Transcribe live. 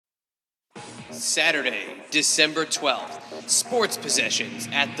Saturday, December 12th, Sports Possessions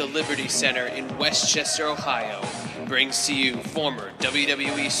at the Liberty Center in Westchester, Ohio, brings to you former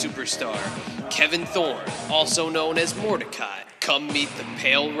WWE superstar Kevin Thorne, also known as Mordecai. Come meet the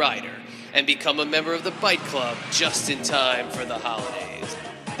Pale Rider and become a member of the Bite Club just in time for the holidays.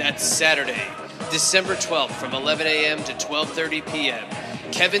 That's Saturday, December 12th from 11 a.m. to 12:30 p.m.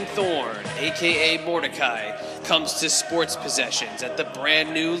 Kevin Thorne, a.k.a. Mordecai, comes to Sports Possessions at the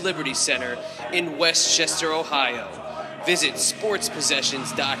brand new Liberty Center in Westchester, Ohio. Visit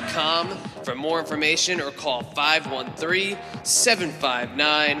sportspossessions.com for more information or call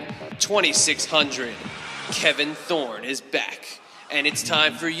 513-759-2600. Kevin Thorne is back, and it's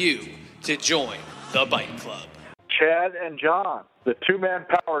time for you to join the Bite Club. Chad and John, the two-man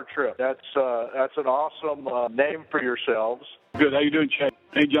power trip. That's an awesome name for yourselves. Good. How you doing, Chad?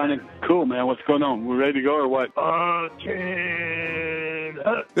 Hey, Johnny. Cool, man. What's going on? We ready to go or what?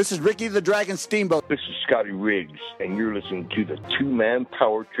 This is Ricky the Dragon Steamboat. This is Scotty Riggs, and you're listening to the two-man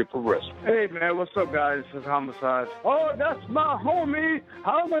power trip of wrestling. Hey, man. What's up, guys? This is Homicide. Oh, that's my homie.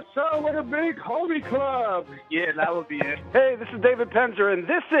 Homicide with a big homie club. Yeah, that would be it. Hey, this is David Penzer, and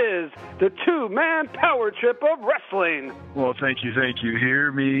this is the two-man power trip of wrestling. Well, thank you.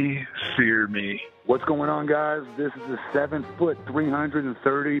 Hear me, fear me. What's going on, guys? This is the 7-foot,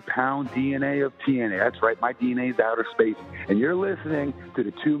 330-pound DNA of TNA. That's right, my DNA is outer space. And you're listening to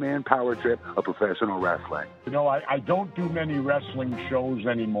the two-man power trip of professional wrestling. You know, I don't do many wrestling shows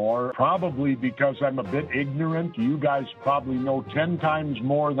anymore, probably because I'm a bit ignorant. You guys probably know 10 times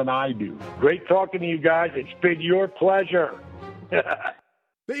more than I do. Great talking to you guys. It's been your pleasure.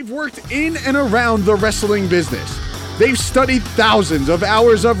 They've worked in and around the wrestling business. They've studied thousands of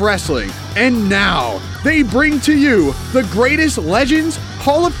hours of wrestling, and now they bring to you the greatest legends,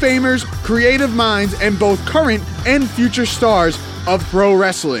 Hall of Famers, creative minds, and both current and future stars of pro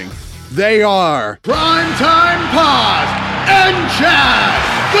wrestling. They are Primetime Paz and Chad,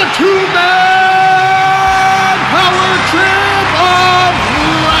 the two-man power trip of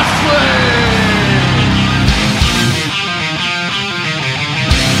wrestling.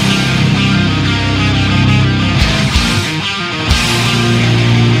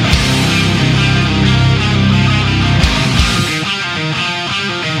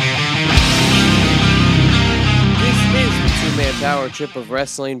 Power Trip of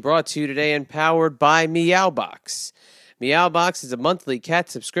Wrestling, brought to you today and powered by Meowbox. Meowbox is a monthly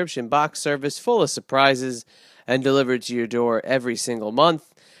cat subscription box service full of surprises and delivered to your door every single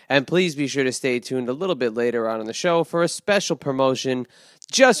month. And please be sure to stay tuned a little bit later on in the show for a special promotion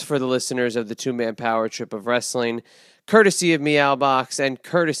just for the listeners of the two-man Power Trip of Wrestling, courtesy of Meowbox and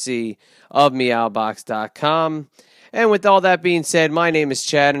courtesy of Meowbox.com. And with all that being said, my name is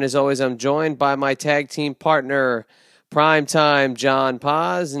Chad, and as always, I'm joined by my tag team partner, Primetime John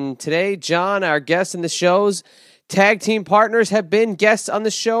Paz, and today, John, our guest in the show's tag team partners have been guests on the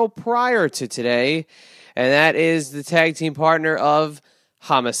show prior to today, and that is the tag team partner of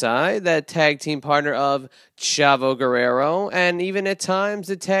Homicide, that tag team partner of Chavo Guerrero, and even at times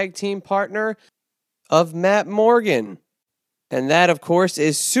the tag team partner of Matt Morgan. And that, of course,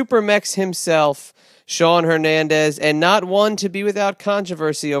 is Supermex himself, Sean Hernandez, and not one to be without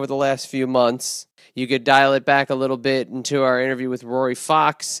controversy over the last few months. You could dial it back a little bit into our interview with Rory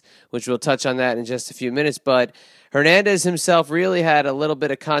Fox, which we'll touch on that in just a few minutes. But Hernandez himself really had a little bit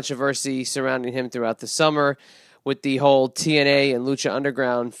of controversy surrounding him throughout the summer with the whole TNA and Lucha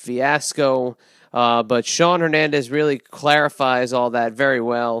Underground fiasco. But Sean Hernandez really clarifies all that very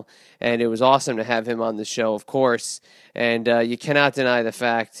well, and it was awesome to have him on the show, of course. And you cannot deny the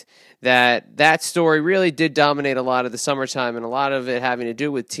fact that story really did dominate a lot of the summertime, and a lot of it having to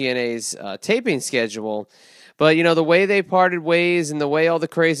do with TNA's taping schedule. But, you know, the way they parted ways and the way all the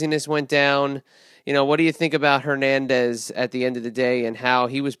craziness went down, you know, what do you think about Hernandez at the end of the day, and how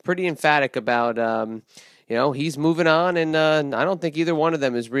he was pretty emphatic about, you know, he's moving on, and I don't think either one of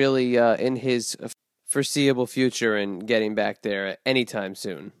them is really in his foreseeable future and getting back there anytime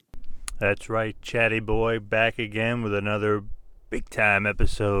soon. That's right, Chatty Boy, back again with another big-time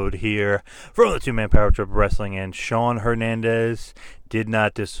episode here from the two-man Power Trip of Wrestling, and Sean Hernandez did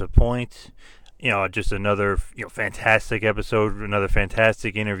not disappoint. You know, just another fantastic episode, another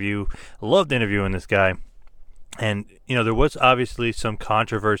fantastic interview. Loved interviewing this guy. And, you know, there was obviously some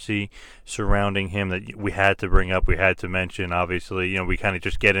controversy surrounding him that we had to bring up, we had to mention. Obviously, you know, we kind of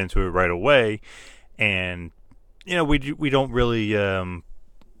just get into it right away. And, you know, we don't really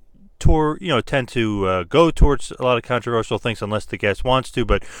tend to go towards a lot of controversial things unless the guest wants to,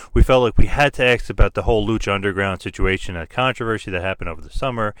 but we felt like we had to ask about the whole Lucha Underground situation, a controversy that happened over the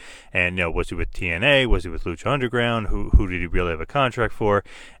summer, and was he with TNA, was he with Lucha Underground, who did he really have a contract for,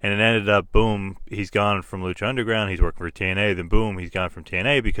 and it ended up, boom, he's gone from Lucha Underground, he's working for TNA, then boom, he's gone from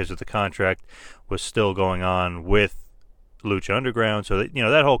TNA because of the contract was still going on with Lucha Underground, so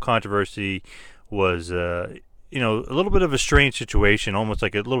that whole controversy was a little bit of a strange situation, almost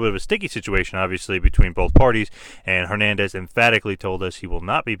like a little bit of a sticky situation, obviously, between both parties. And Hernandez emphatically told us he will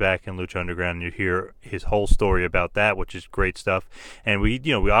not be back in Lucha Underground. And you hear his whole story about that, which is great stuff. And we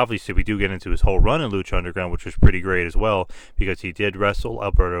obviously do get into his whole run in Lucha Underground, which was pretty great as well, because he did wrestle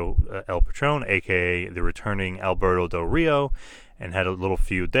Alberto El Patron, aka the returning Alberto Del Rio, and had a little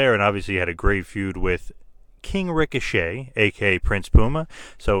feud there. And obviously, he had a great feud with King Ricochet, aka Prince Puma.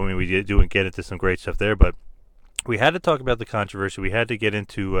 So we do get into some great stuff there, but we had to talk about the controversy. We had to get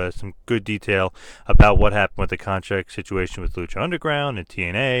into some good detail about what happened with the contract situation with Lucha Underground and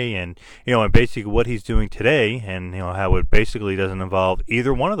TNA, and and basically what he's doing today, and how it basically doesn't involve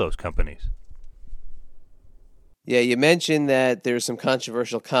either one of those companies. Yeah, you mentioned that there's some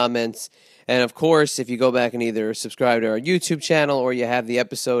controversial comments, and of course, if you go back and either subscribe to our YouTube channel or you have the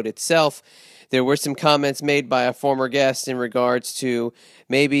episode itself, there were some comments made by a former guest in regards to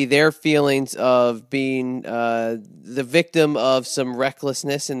maybe their feelings of being the victim of some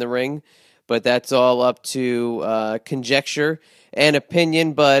recklessness in the ring. But that's all up to conjecture and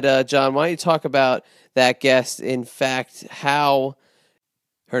opinion. But, John, why don't you talk about that guest? In fact, how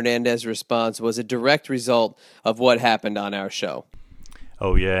Hernandez's response was a direct result of what happened on our show.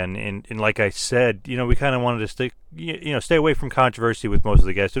 Oh, yeah, and like I said, we kind of wanted to stay away from controversy with most of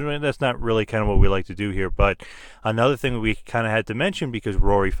the guests. And that's not really kind of what we like to do here. But another thing we kind of had to mention, because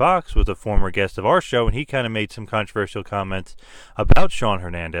Rory Fox was a former guest of our show, and he kind of made some controversial comments about Sean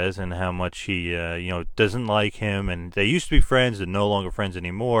Hernandez and how much he, doesn't like him. And they used to be friends and no longer friends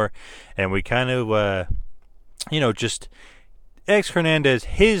anymore. And we kind of, just asked Hernandez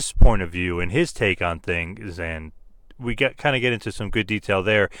his point of view and his take on things, and we get into some good detail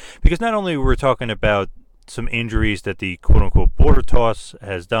there, because not only were we talking about some injuries that the quote-unquote border toss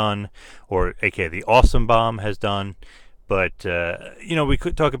has done, or aka the Awesome Bomb has done, but we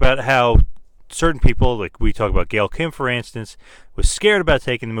could talk about how certain people, like we talk about Gail Kim, for instance, was scared about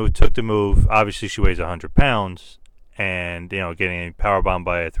taking the move, took the move. Obviously, she weighs 100 pounds, and getting a power bomb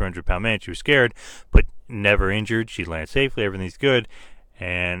by a 300-pound man, she was scared, but never injured. She landed safely. Everything's good,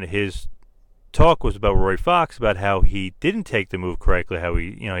 and his talk was about Rory Fox, about how he didn't take the move correctly, how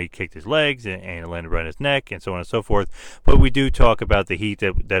he kicked his legs and it landed right on his neck, and so on and so forth. But we do talk about the heat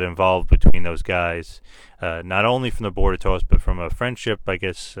that involved between those guys, not only from the border toss, but from a friendship, I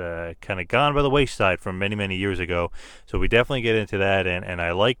guess, kind of gone by the wayside from many, many years ago. So we definitely get into that, and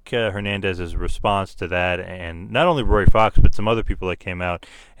I like Hernandez's response to that, and not only Rory Fox, but some other people that came out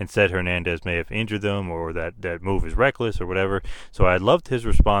and said Hernandez may have injured them, or that move is reckless, or whatever. So I loved his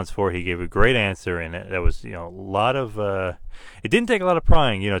response for it. He gave a great answer, and that was a lot of it didn't take a lot of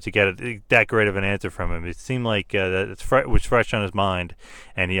prying to get that great of an answer from him. It seemed like that it was fresh on his mind,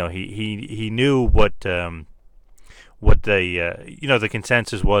 and he knew what the the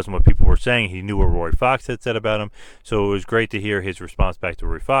consensus was and what people were saying. He knew what Rory Fox had said about him, so it was great to hear his response back to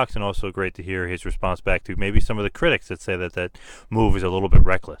Rory Fox, and also great to hear his response back to maybe some of the critics that say that move is a little bit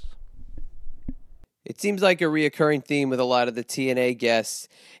reckless. It seems like a reoccurring theme with a lot of the TNA guests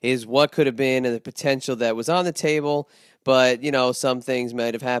is what could have been and the potential that was on the table, but, some things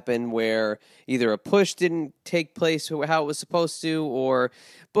might have happened where either a push didn't take place how it was supposed to, or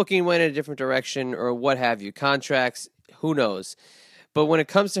booking went in a different direction, or what have you. Contracts, who knows? But when it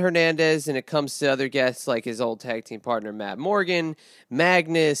comes to Hernandez and it comes to other guests like his old tag team partner Matt Morgan,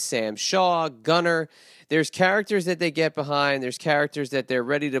 Magnus, Sam Shaw, Gunner, there's characters that they get behind, there's characters that they're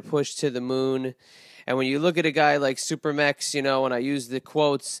ready to push to the moon. And when you look at a guy like Supermex, and I use the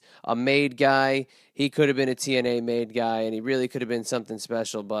quotes, a made guy, he could have been a TNA made guy, and he really could have been something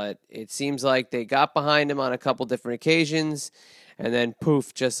special. But it seems like they got behind him on a couple different occasions, and then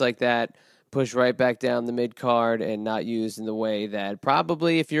poof, just like that, pushed right back down the mid-card and not used in the way that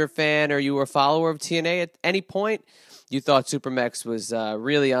probably if you're a fan or you were a follower of TNA at any point, you thought Supermex was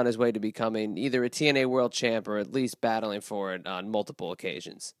really on his way to becoming either a TNA world champ or at least battling for it on multiple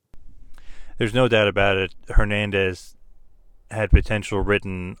occasions. There's no doubt about it. Hernandez had potential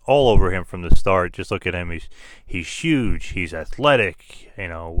written all over him from the start. Just look at him. He's huge. He's athletic.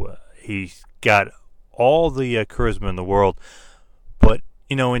 He's got all the charisma in the world. But,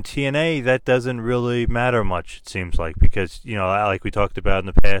 in TNA, that doesn't really matter much, it seems like, because, like we talked about in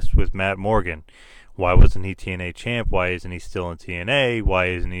the past with Matt Morgan, why wasn't he TNA champ? Why isn't he still in TNA? Why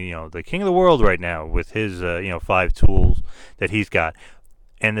isn't he, the king of the world right now with his, 5 tools that he's got?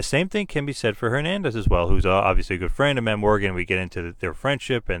 And the same thing can be said for Hernandez as well, who's obviously a good friend of Matt Morgan. We get into their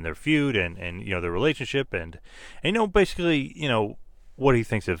friendship and their feud and their relationship and basically, what he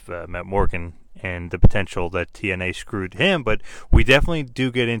thinks of Matt Morgan and the potential that TNA screwed him. But we definitely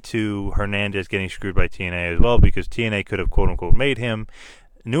do get into Hernandez getting screwed by TNA as well, because TNA could have, quote-unquote, made him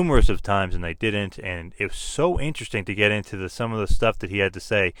numerous of times and they didn't. And it was so interesting to get into some of the stuff that he had to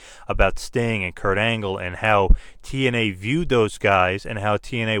say about Sting and Kurt Angle and how TNA viewed those guys and how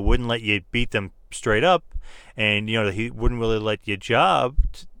TNA wouldn't let you beat them straight up, and he wouldn't really let you job.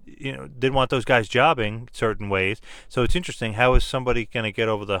 Didn't want those guys jobbing certain ways. So it's interesting, how is somebody going to get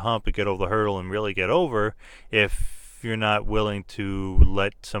over the hump and get over the hurdle and really get over if you're not willing to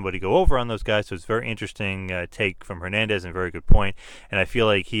let somebody go over on those guys? So it's a very interesting take from Hernandez, and a very good point. And I feel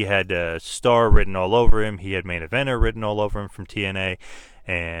like he had star written all over him. He had main eventer written all over him from TNA.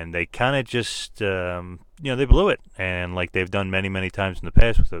 And they kind of just, they blew it. And like they've done many, many times in the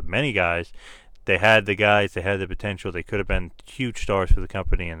past with many guys, they had the guys, they had the potential, they could have been huge stars for the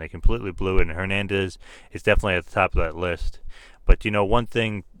company, and they completely blew it. And Hernandez is definitely at the top of that list. But, one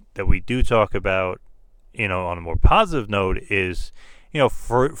thing that we do talk about, on a more positive note is,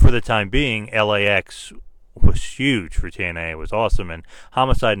 for the time being, LAX was huge for TNA. It was awesome. And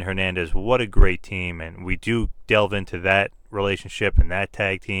Homicide and Hernandez, what a great team. And we do delve into that relationship and that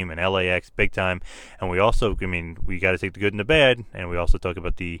tag team and LAX big time. And we also, we got to take the good and the bad. And we also talk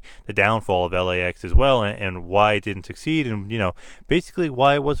about the downfall of LAX as well, and why it didn't succeed. And, basically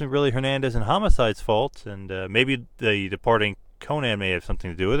why it wasn't really Hernandez and Homicide's fault. And maybe the departing Conan may have something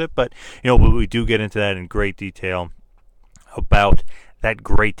to do with it. But, we do get into that in great detail about that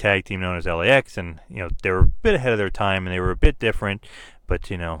great tag team known as LAX, and they were a bit ahead of their time and they were a bit different, but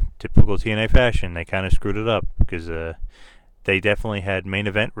typical TNA fashion, they kind of screwed it up because they definitely had main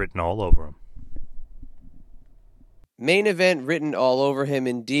event written all over them. Main event written all over him,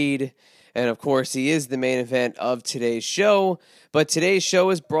 indeed. And of course, he is the main event of today's show. But today's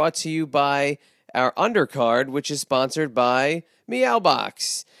show is brought to you by our undercard, which is sponsored by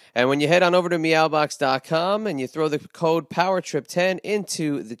Meowbox. And when you head on over to Meowbox.com and you throw the code POWERTRIP10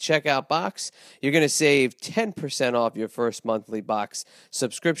 into the checkout box, you're going to save 10% off your first monthly box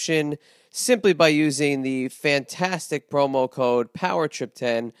subscription simply by using the fantastic promo code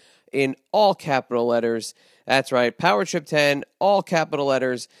POWERTRIP10 in all capital letters. That's right, POWERTRIP10, all capital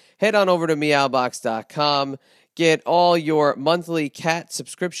letters. Head on over to Meowbox.com. Get all your monthly cat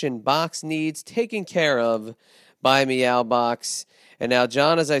subscription box needs taken care of by Meowbox. And now,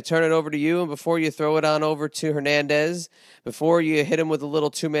 John, as I turn it over to you, and before you throw it on over to Hernandez, before you hit him with a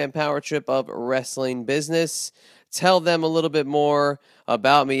little two-man power trip of wrestling business, tell them a little bit more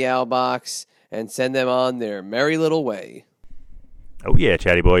about Meowbox and send them on their merry little way. Oh, yeah,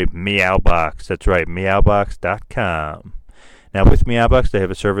 chatty boy, Meowbox. That's right, Meowbox.com. Now, with Meowbox, they have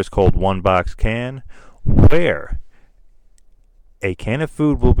a service called One Box Can, where a can of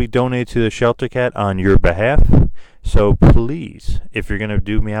food will be donated to the shelter cat on your behalf. So please, if you're going to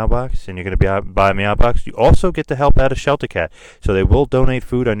do Meowbox and you're going to buy Meowbox, you also get to help out a shelter cat. So they will donate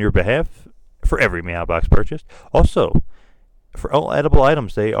food on your behalf for every Meowbox purchased. Also, for all edible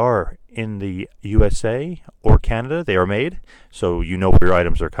items, they are in the USA or Canada. They are made, so you know where your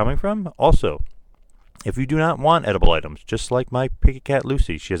items are coming from. Also, if you do not want edible items, just like my picket cat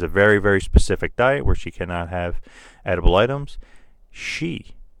Lucy, she has a very, very specific diet where she cannot have edible items.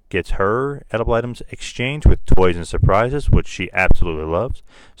 She gets her edible items exchanged with toys and surprises, which she absolutely loves.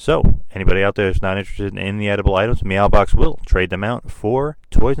 So, anybody out there that's not interested in the edible items, Meowbox will trade them out for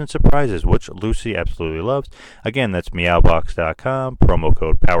toys and surprises, which Lucy absolutely loves. Again, that's Meowbox.com, promo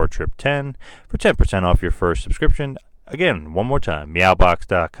code POWERTRIP10 for 10% off your first subscription. Again, one more time,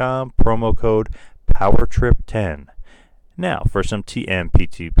 Meowbox.com, promo code POWERTRIP10. Now, for some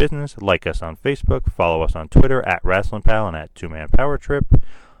TMPT business, like us on Facebook, follow us on Twitter at WrestlingPal and at 2ManPowerTrip.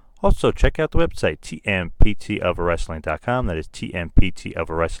 Also, check out the website, tmptofwrestling.com. That is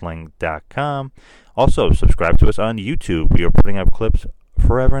tmptofwrestling.com. Also, subscribe to us on YouTube. We are putting up clips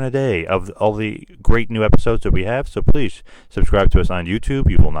forever and a day of all the great new episodes that we have. So please subscribe to us on YouTube.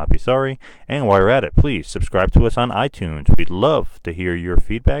 You will not be sorry. And while you're at it, please subscribe to us on iTunes. We'd love to hear your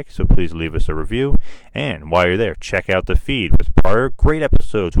feedback, so please leave us a review. And while you're there, check out the feed with prior great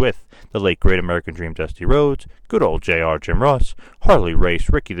episodes with the late great American Dream Dusty Rhodes, good old JR Jim Ross, Harley Race,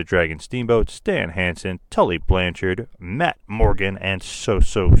 Ricky the Dragon Steamboat, Stan Hansen, Tully Blanchard, Matt Morgan, and so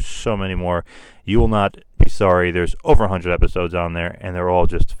many more. You will not be sorry. There's over 100 episodes on there, and they're all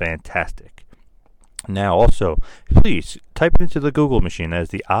just fantastic. Now, also, please type it into the Google machine as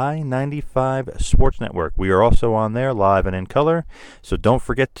the I-95 Sports Network. We are also on there, live and in color, so don't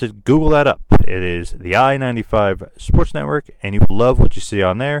forget to Google that up. It is the I-95 Sports Network, and you will love what you see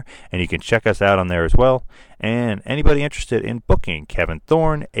on there, and you can check us out on there as well. And anybody interested in booking Kevin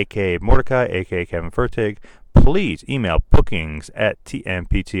Thorne, a.k.a. Mordecai, a.k.a. Kevin Fertig, please email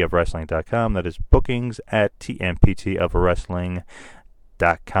bookings@tmptofwrestling.com. That is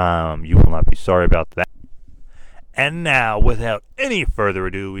bookings@tmptofwrestling.com. You will not be sorry about that. And now, without any further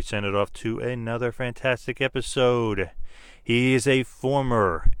ado, we send it off to another fantastic episode. He is a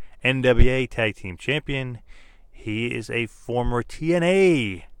former NWA Tag Team Champion. He is a former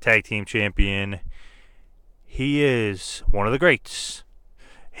TNA Tag Team Champion. He is one of the greats.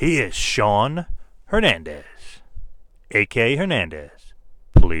 He is Sean Hernandez, a.k.a. Hernandez.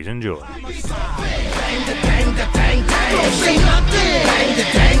 Please enjoy.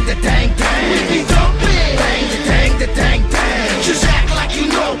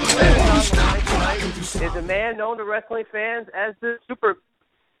 Is a man known to wrestling fans as the Super.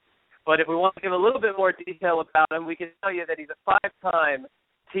 But if we want to give a little bit more detail about him, we can tell you that he's a 5-time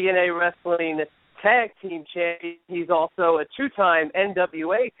TNA Wrestling Tag Team Champion. He's also a 2-time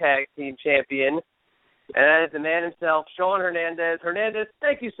NWA Tag Team Champion. And that is the man himself, Sean Hernandez. Hernandez,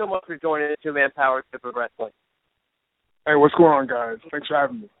 thank you so much for joining the Two-Man Power Trip of Wrestling. Hey, what's going on, guys? Thanks for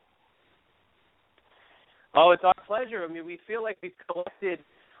having me. Oh, it's our pleasure. I mean, we feel like we've collected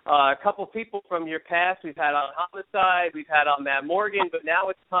a couple people from your past. We've had on Homicide, we've had on Matt Morgan, but now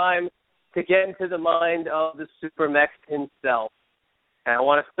it's time to get into the mind of the Super Mex himself. And I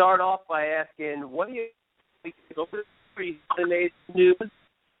want to start off by asking, what do you think over the news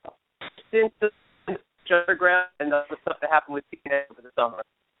since the Underground and the stuff that happened with TNA over the summer?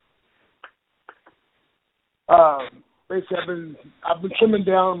 Basically, I've been trimming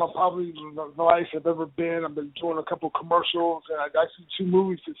down my probably the lightest I've ever been. I've been doing a couple commercials, and I actually 2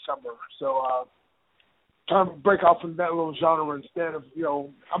 movies this summer. So trying to break off from that little genre instead of,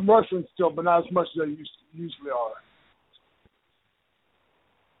 I'm wrestling still, but not as much as I usually are.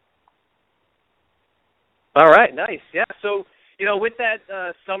 All right, nice. Yeah, so, with that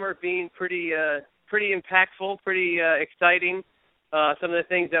summer being pretty impactful, pretty exciting, some of the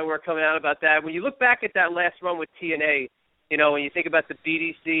things that were coming out about that. When you look back at that last run with TNA, when you think about the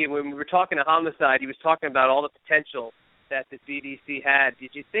BDC, and when we were talking to Homicide, he was talking about all the potential that the BDC had.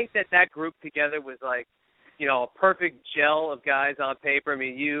 Did you think that group together was like, a perfect gel of guys on paper? I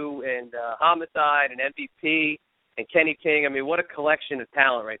mean, you and Homicide and MVP and Kenny King. I mean, what a collection of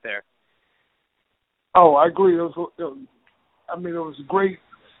talent right there. Oh, I agree. It was a great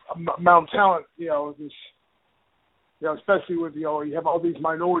amount of talent, especially with, you have all these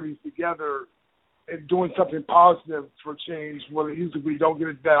minorities together and doing something positive for change where usually we don't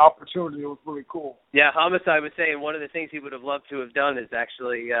get that opportunity. It was really cool. Yeah, Homicide was saying one of the things he would have loved to have done is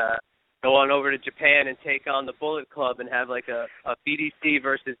actually go on over to Japan and take on the Bullet Club and have like a BDC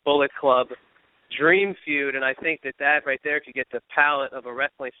versus Bullet Club dream feud. And I think that right there could get the palate of a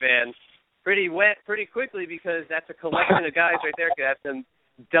wrestling fan pretty wet pretty quickly, because that's a collection of guys right there could have some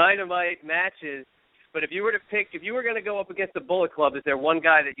dynamite matches. But if you were going to go up against the Bullet Club, is there one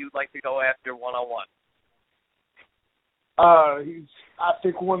guy that you'd like to go after one-on-one? He's, I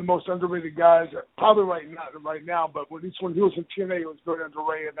think, one of the most underrated guys, probably right now. But when he was in TNA, he was very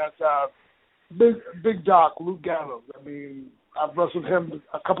underrated. That's Big Doc, Luke Gallows. I mean, I've wrestled him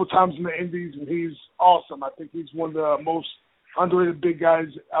a couple times in the Indies, and he's awesome. I think he's one of the most underrated big guys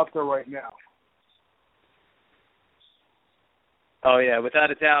out there right now. Oh, yeah,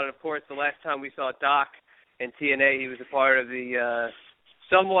 without a doubt. And, of course, the last time we saw Doc in TNA, he was a part of the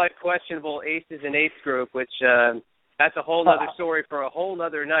somewhat questionable Aces and Eights group, which that's a whole other story for a whole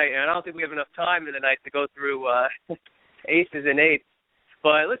other night. And I don't think we have enough time in the night to go through Aces and Eights.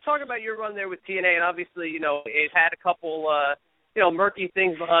 But let's talk about your run there with TNA. And obviously, it had a couple, murky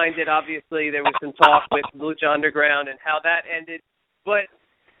things behind it. Obviously, there was some talk with Lucha Underground and how that ended. But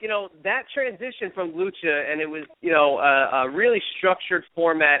that transition from Lucha, and it was, a really structured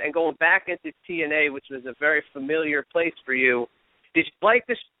format, and going back into TNA, which was a very familiar place for you, did you like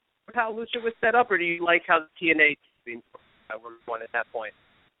how Lucha was set up, or do you like how the TNA team were going at that point?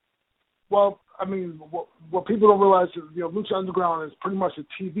 Well, I mean, what people don't realize is, Lucha Underground is pretty much a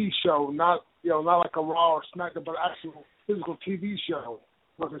TV show, not like a Raw or SmackDown, but actual physical TV show,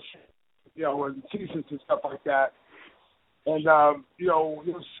 with and seasons and stuff like that. And,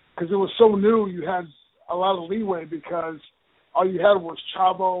 because it was so new, you had a lot of leeway, because all you had was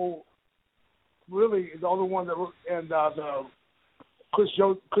Chavo, really, the only one that, and the Chris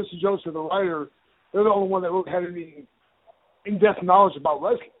Joseph, the writer, they're the only one that really had any in-depth knowledge about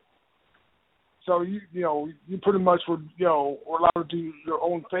wrestling. So you pretty much were were allowed to do your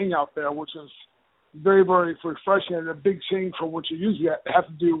own thing out there, which is very, very refreshing and a big change from what you usually have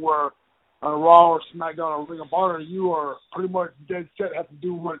to do. Where on Raw or SmackDown or Ring of Honor, you are pretty much dead set, have to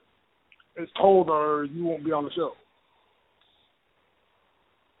do what is told, or you won't be on the show.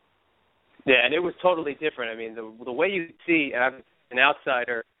 Yeah, and it was totally different. I mean, the way you see an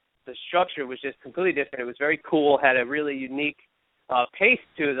outsider, the structure was just completely different. It was very cool, had a really unique pace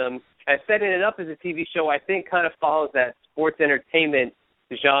to them. And setting it up as a TV show, I think, kind of follows that sports entertainment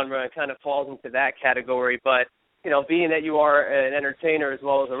genre and kind of falls into that category. But, being that you are an entertainer as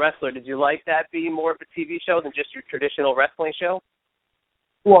well as a wrestler, did you like that being more of a TV show than just your traditional wrestling show?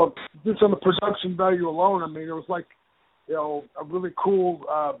 Well, just on the production value alone, I mean, it was like, a really cool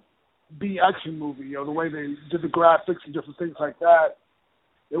B-action movie, the way they did the graphics and different things like that.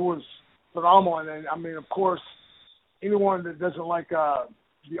 It was phenomenal. And, I mean, of course, anyone that doesn't like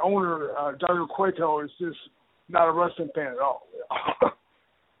the owner, Dario Cueto, is just not a wrestling fan at all.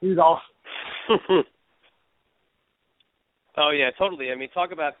 He's awesome. Oh, yeah, totally. I mean,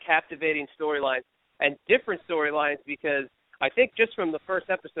 talk about captivating storylines and different storylines, because I think just from the first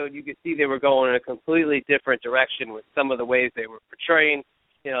episode you could see they were going in a completely different direction with some of the ways they were portraying,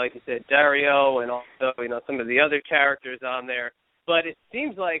 like you said, Dario, and also, some of the other characters on there. But it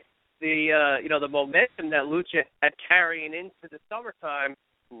seems like the momentum that Lucha had carrying into the summertime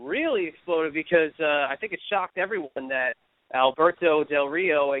really exploded, because I think it shocked everyone that Alberto Del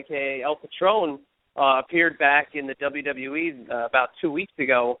Rio, a.k.a. El Patron, appeared back in the WWE about 2 weeks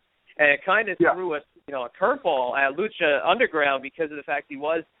ago, and it kind of threw a curveball at Lucha Underground because of the fact he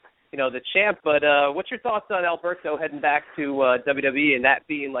was, the champ. But what's your thoughts on Alberto heading back to WWE and that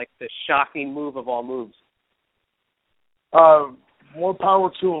being like the shocking move of all moves? More power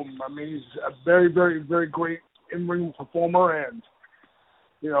to him. I mean, he's a very, very, very great in-ring performer, and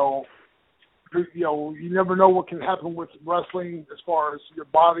you never know what can happen with wrestling as far as your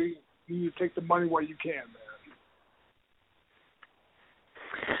body. You take the money where you can, man.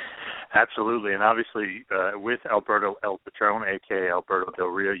 Absolutely, and obviously with Alberto El Patron, a.k.a. Alberto Del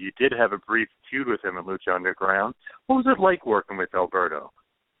Rio, you did have a brief feud with him in Lucha Underground. What was it like working with Alberto?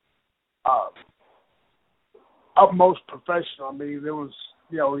 Utmost professional. I mean, there was,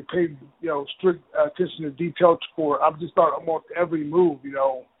 he paid, strict attention to detail for, I've just thought almost every move,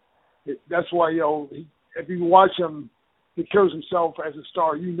 that's why, if you watch him, he carries himself as a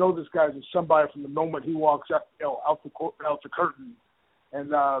star. This guy's somebody from the moment he walks out the curtain.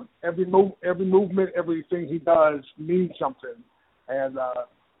 And every movement, everything he does means something. And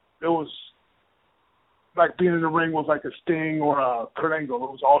it was like being in the ring with like a Sting or a Kurt Angle.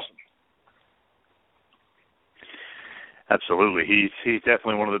 It was awesome. Absolutely. He's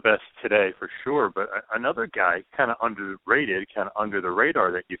definitely one of the best today for sure. But another guy kind of underrated, kind of under the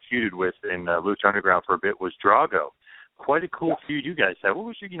radar that you feuded with in Lucha Underground for a bit was Drago. Quite a cool feud you guys had. What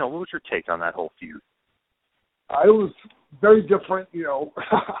was your take on that whole feud? It was very different.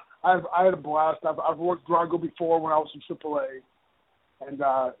 I had a blast. I've worked Drago before when I was in AAA, and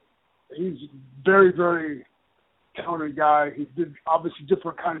he's very, very talented guy. He did obviously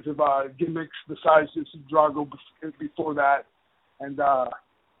different kinds of gimmicks besides just Drago before that, and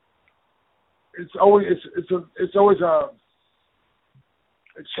it's always a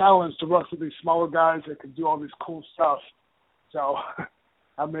challenge to wrestle these smaller guys that can do all this cool stuff. So,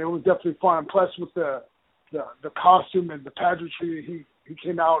 I mean, it was definitely fun. Plus, with the costume and the pageantry he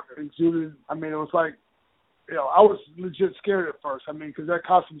came out and exuded. I mean, it was like, I was legit scared at first. I mean, because that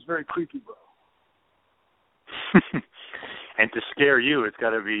costume is very creepy, bro. And to scare you, it's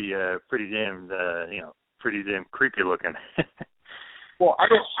got to be pretty damn creepy looking. Well, I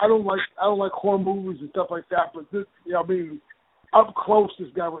don't like horror movies and stuff like that, but this, I mean, up close,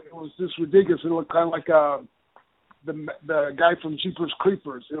 this guy, it was just ridiculous. It looked kind of like the guy from Jeepers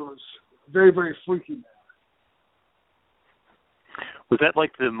Creepers. It was very, very freaky, man. Was that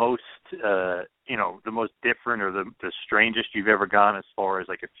like the most, the most different or the strangest you've ever gone as far as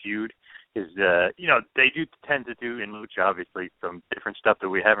like a feud? Is they do tend to do in Lucha, obviously, some different stuff that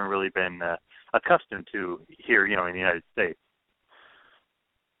we haven't really been accustomed to here, in the United States.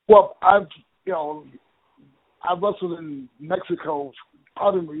 Well, I've wrestled in Mexico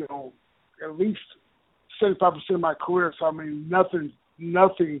probably, at least 75% of my career. So, I mean, nothing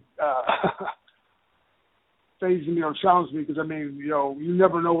phases me or challenges me because, I mean, you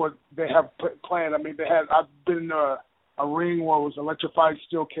never know what they have planned. I mean, I've been in a ring where it was electrified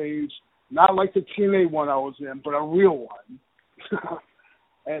steel cage, not like the TNA one I was in, but a real one.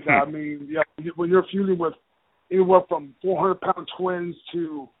 And, I mean, when you're feuding with anywhere from 400-pound twins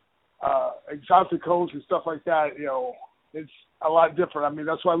to exoticos and stuff like that, it's a lot different. I mean,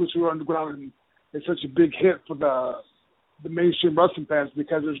 that's why Lucha Underground it's such a big hit for the mainstream wrestling fans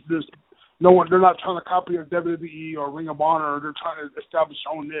because there's no one. They're not trying to copy a WWE or Ring of Honor. They're trying to establish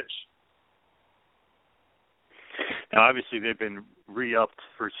their own niche. Now, obviously, they've been re-upped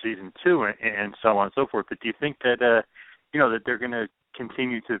for season 2 and so on and so forth. But do you think that that they're going to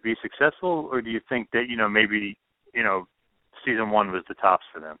continue to be successful, or do you think that maybe season 1 was the tops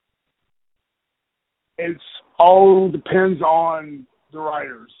for them? It's all depends on the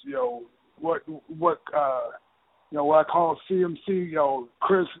writers. What what I call CMC.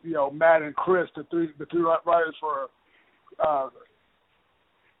 Chris. Matt and Chris, the three writers for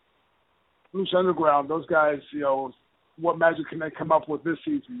Lucha Underground. Those guys. What magic can they come up with this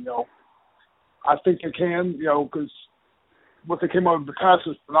season? I think they can. Because what they came up with the cast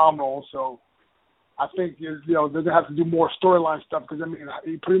is phenomenal. So I think they're gonna have to do more storyline stuff because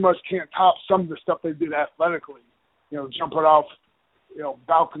you pretty much can't top some of the stuff they did athletically. Jumping off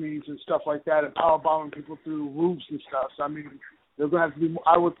balconies and stuff like that, and power bombing people through roofs and stuff. So they're gonna have to be.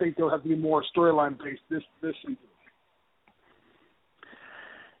 I would think they'll have to be more storyline based this season.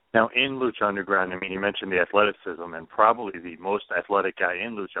 Now, in Lucha Underground, you mentioned the athleticism, and probably the most athletic guy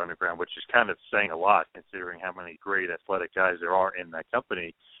in Lucha Underground, which is kind of saying a lot considering how many great athletic guys there are in that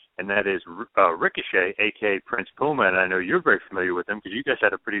company, and that is Ricochet, a.k.a. Prince Puma, and I know you're very familiar with him because you guys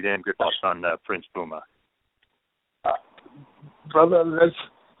had a pretty damn good boss on Prince Puma. Brother, that's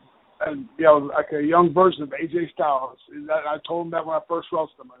like a young version of AJ Styles. I told him that when I first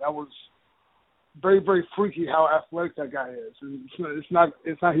wrestled him. That was very, very freaky how athletic that guy is. And it's not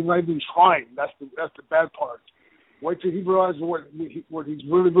he's not even trying. That's the bad part. Wait till he realizes what he's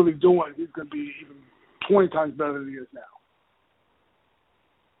really, really doing. He's going to be even 20 times better than he is now.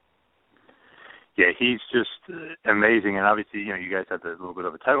 Yeah, he's just amazing, and obviously, you guys had a little bit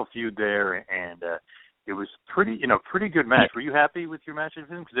of a title feud there, and it was pretty good match. Were you happy with your matches with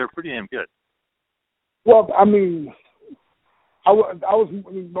him? Because they were pretty damn good. Well, I was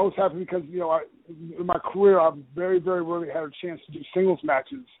most happy because in my career I've very, very rarely had a chance to do singles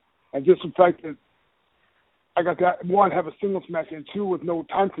matches, and just the fact that I got that one have a singles match and two with no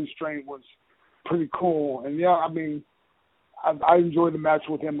time constraint was pretty cool. And I enjoyed the match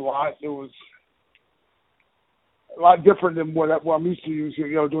with him a lot. It was a lot different than what I'm used to using,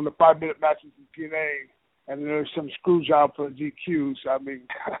 doing the 5-minute matches in TNA, and then there's some screw job for the DQ. So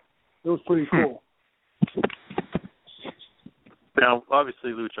it was pretty cool. Now,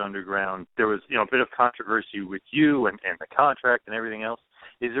 obviously, Lucha Underground, there was a bit of controversy with you and the contract and everything else.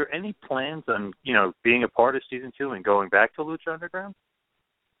 Is there any plans on being a part of season 2 and going back to Lucha Underground?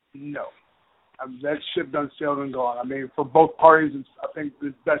 No, that ship done sailed and gone. For both parties, I think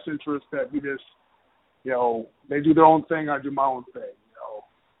the best interest that we just they do their own thing, I do my own thing.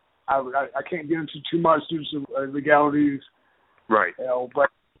 I can't get into too much due to legalities. Right. But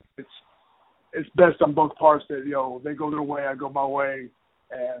it's best on both parts that they go their way, I go my way,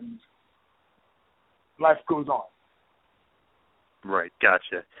 and life goes on. Right,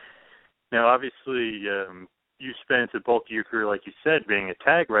 gotcha. Now, obviously, you spent both of your career, like you said, being a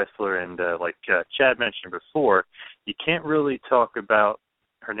tag wrestler, and like Chad mentioned before, you can't really talk about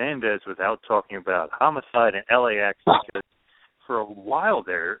Hernandez without talking about Homicide and LAX, because for a while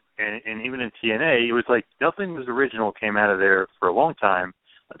there, and even in TNA, it was like nothing was original came out of there for a long time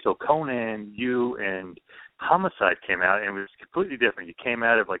until Conan, you, and Homicide came out, and it was completely different. You came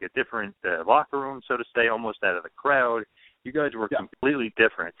out of like a different locker room, so to say, almost out of the crowd. You guys were completely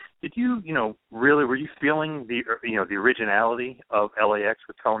different. Did you, really, were you feeling the originality of LAX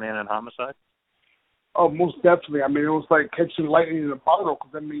with Conan and Homicide? Oh, most definitely. It was like catching lightning in a bottle.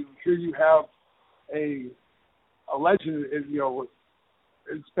 Because here you have a legend,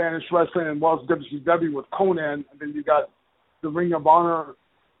 in Spanish wrestling and well as WCW with Conan, and then you got the Ring of Honor,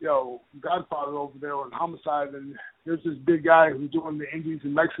 Godfather over there on Homicide, and here's this big guy who's doing the Indies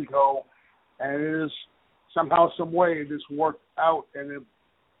in Mexico, and it is somehow, some way, it just worked out, and it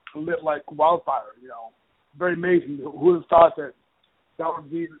lit like wildfire. Very amazing. Who would have thought that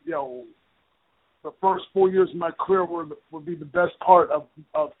would be, the first 4 years of my career would be the best part of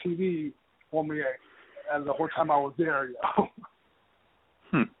TV for me, and the whole time I was there.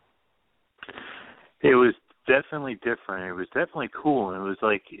 It was definitely different. It was definitely cool. And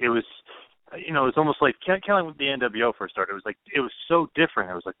it was almost like kind of like when the NWO first started. It was so different.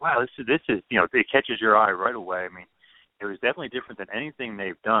 I was like, wow, this is it catches your eye right away. It was definitely different than anything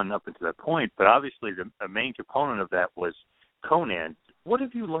they've done up until that point. But obviously, the main component of that was Conan. What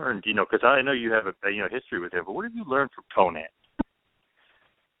have you learned? Because I know you have a history with him, but what have you learned from Conan?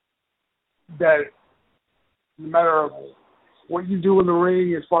 That no matter what you do in the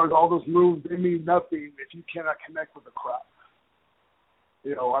ring, as far as all those moves, they mean nothing if you cannot connect with the crowd.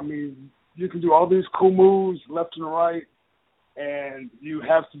 you can do all these cool moves left and right, and you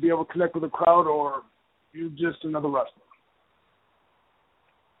have to be able to connect with the crowd, or you're just another wrestler.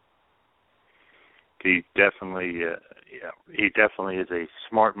 He definitely is a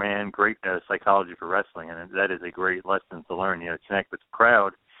smart man, great psychology for wrestling, and that is a great lesson to learn. Connect with the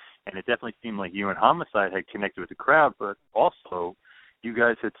crowd, and it definitely seemed like you and Homicide had connected with the crowd, but also you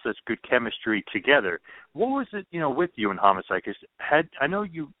guys had such good chemistry together. What was it, with you and Homicide? Because I know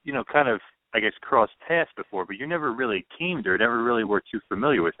you kind of, I guess, crossed paths before, but you never really teamed or never really were too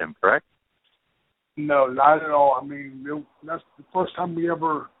familiar with him, correct? No, not at all. I mean, that's the first time we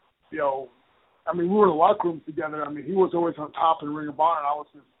ever, we were in the locker room together. I mean, he was always on top in Ring of Honor, and I was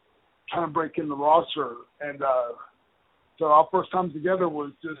just trying to break in the roster. And so our first time together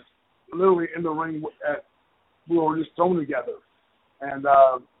was just literally in the ring. We were just thrown together. And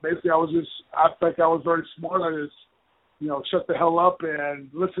basically, I think I was very smart. I just, shut the hell up and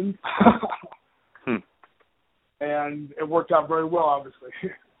listen. And it worked out very well, obviously.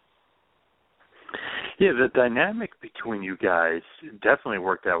 Yeah, the dynamic between you guys definitely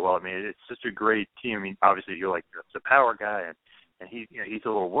worked out well. I mean, it's such a great team. I mean, obviously you're like the power guy, and he's a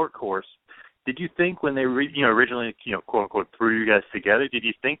little workhorse. Did you think when they originally quote unquote threw you guys together, did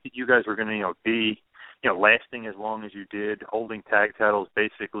you think that you guys were going to be lasting as long as you did, holding tag titles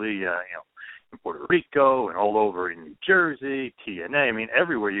basically in Puerto Rico and all over in New Jersey, TNA? I mean,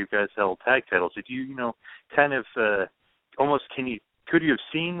 everywhere you guys held tag titles. Did you kind of almost could you have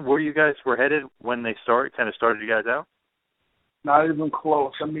seen where you guys were headed when they started you guys out? Not even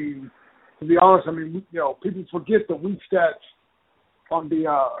close. I mean, to be honest, people forget that we sat on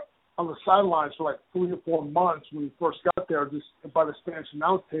the sidelines for like 3 or 4 months when we first got there, just by the Spanish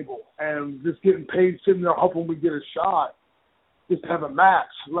announce table, and just getting paid, sitting there hoping we get a shot, just to have a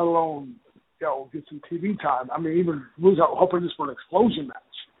match, let alone get some TV time. I mean, even lose out hoping just for an explosion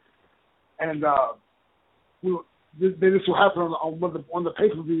match. And they just so happened on one of the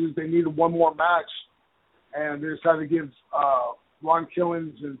pay-per-views, they needed one more match, and they decided to give Ron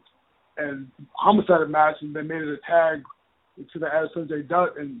Killings and Homicide a match, and they made it a tag to the Sonjay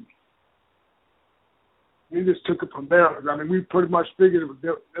Dutt, and we just took it from there. I mean, we pretty much figured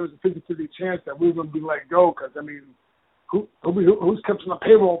there was a 50-50 chance that we were going to be let go, because, I mean, who's kept on the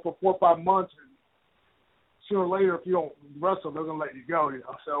payroll for 4 or 5 months, and sooner or later, if you don't wrestle, they're going to let you go,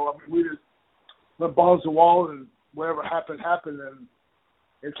 So, I mean, we just let balls to the wall, and whatever happened, and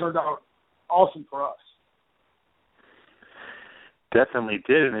it turned out awesome for us. Definitely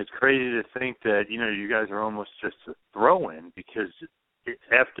did, and it's crazy to think that, you guys are almost just a throw-in, because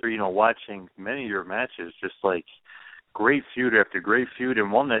after, watching many of your matches, just like great feud after great feud,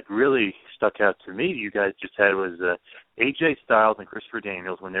 and one that really stuck out to me you guys just had was AJ Styles and Christopher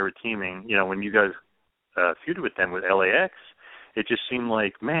Daniels when they were teaming, when you guys feuded with them with LAX. It just seemed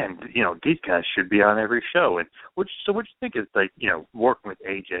like, man, these guys should be on every show. And what do you think is like, working with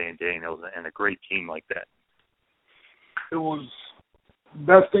AJ and Daniels and a great team like that? It was the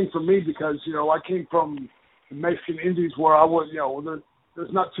best thing for me because, I came from the Mexican Indies where I was,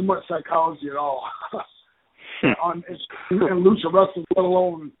 there's not too much psychology at all in lucha wrestling, let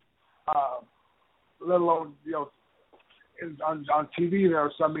alone on TV there.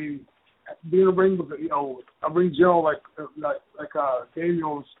 So, I mean, being a ring with a ring general like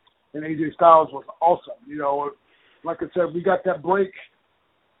Daniels and AJ Styles was awesome. Like I said, we got that break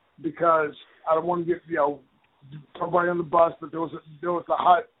because I don't want to get somebody on the bus, but there was a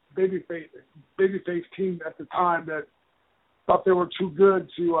hot babyface team at the time that thought they were too good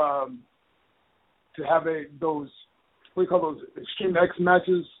to have those what do you call those Extreme X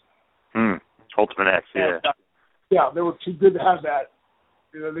matches? Ultimate X, yeah. Yeah, they were too good to have that.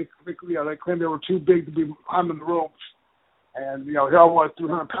 They claimed they were too big to be climbing the ropes, and here I was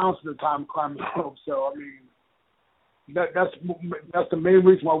 300 pounds at the time climbing the ropes. So I mean, that's the main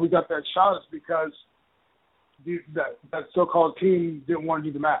reason why we got that shot is because that so-called team didn't want to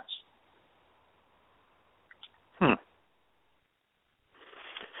do the match.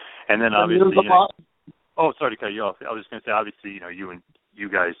 And then obviously, sorry to cut you off. I was going to say, obviously, you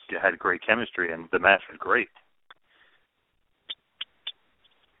guys had great chemistry, and the match was great.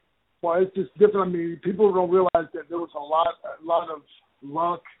 Well, it's just different. I mean, people don't realize that there was a lot of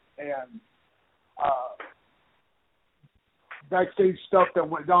luck and backstage stuff that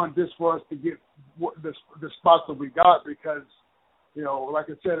went on just for us to get the spots that we got because, like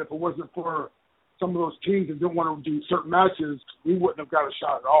I said, if it wasn't for some of those teams that didn't want to do certain matches, we wouldn't have got a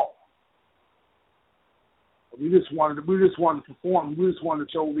shot at all. We just wanted to perform. We just wanted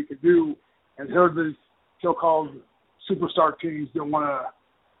to show what we could do. And here the so-called superstar teams didn't want to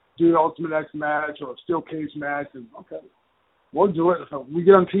do the Ultimate X match or a Steel Cage match. And okay, we'll do it. If we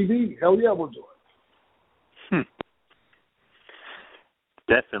get on TV, hell yeah, we'll do it.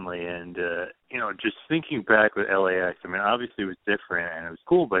 Definitely, and just thinking back with LAX, I mean, obviously it was different and it was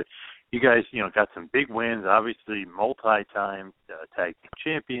cool, but you guys, got some big wins, obviously multi-time tag team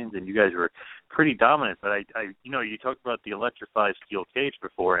champions, and you guys were pretty dominant. But I you talked about the electrified steel cage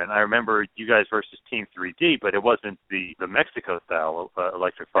before, and I remember you guys versus Team 3D, but it wasn't the Mexico style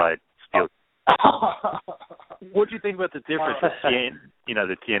electrified steel. What do you think about the difference in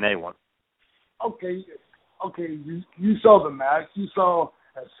the TNA one? Okay, you saw the match. You saw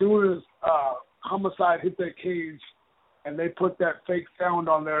as soon as Homicide hit that cage, and they put that fake sound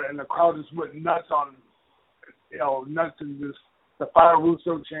on there, and the crowd just went nuts on, nuts in this the Fire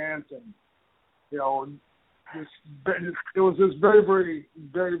Russo chant, and it was just very, very,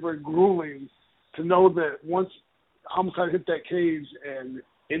 very, very grueling to know that once Homicide hit that cage and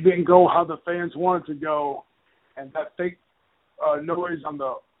it didn't go how the fans wanted to go, and that fake noise on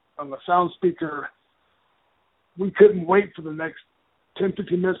the sound speaker, we couldn't wait for the next 10,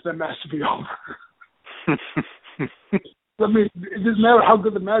 15 minutes for that match to be over. I mean, it doesn't matter how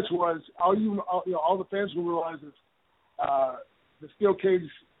good the match was. All the fans will realize is the steel cage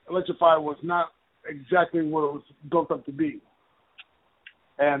electrified was not exactly what it was built up to be,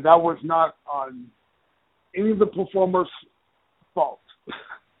 and that was not on any of the performers' fault.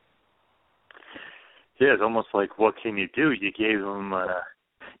 Yeah, it's almost like, what can you do? You gave them not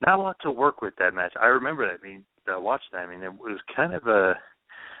a lot to work with that match. I remember that. I mean, watch that. I mean, it was kind of a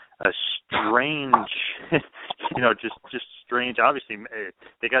strange, just strange. Obviously,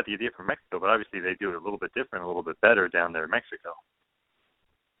 they got the idea from Mexico, but obviously they do it a little bit different, a little bit better down there in Mexico.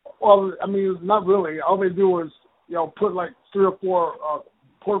 Well, I mean, not really. All they do is, put like 3 or 4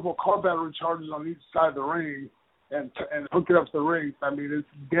 portable car battery chargers on each side of the ring and hook it up to the ring. I mean, it's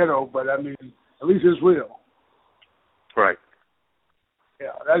ghetto, but I mean, at least it's real. Right.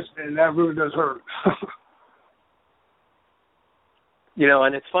 Yeah, that really does hurt.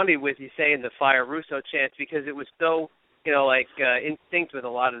 And it's funny with you saying the Fire Russo chants, because it was so, in sync with a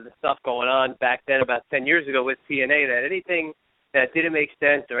lot of the stuff going on back then about 10 years ago with TNA, that anything that didn't make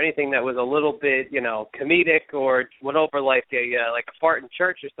sense or anything that was a little bit, comedic or went over like a fart in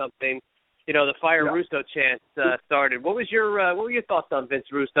church or something, the Fire Russo chants started. What were your thoughts on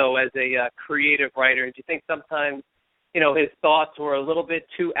Vince Russo as a creative writer? Do you think sometimes, his thoughts were a little bit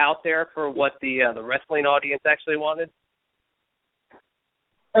too out there for what the wrestling audience actually wanted?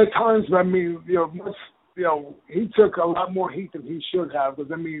 At times, I mean, he took a lot more heat than he should have.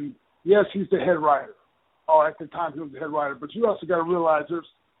 Because I mean, yes, he's the head writer. Or at the time, he was the head writer. But you also got to realize there's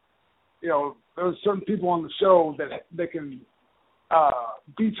certain people on the show that they can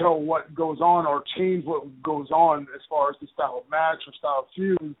veto what goes on or change what goes on as far as the style of match or style of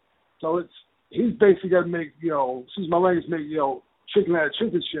feud. So he's basically got to make excuse my language, make chicken out of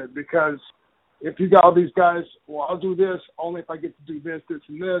chicken shit, because if you got all these guys, well, I'll do this only if I get to do this, this,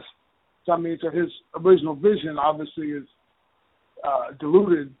 and this. So, I mean, so his original vision obviously is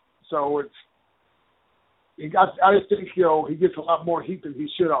diluted. So I just think, he gets a lot more heat than he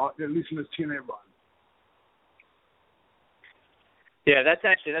should, at least in his TNA run. Yeah,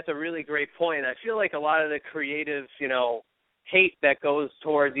 that's a really great point. I feel like a lot of the creative, hate that goes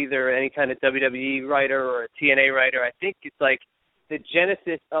towards either any kind of WWE writer or a TNA writer, I think it's like the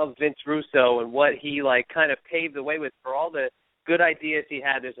genesis of Vince Russo and what he kind of paved the way with. For all the good ideas he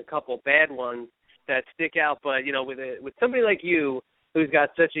had, there's a couple bad ones that stick out. But with somebody like you who's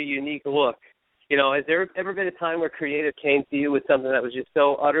got such a unique look, has there ever been a time where creative came to you with something that was just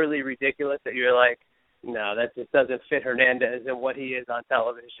so utterly ridiculous that you're like, no, that just doesn't fit Hernandez and what he is on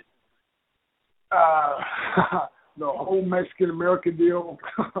television? The whole Mexican American deal.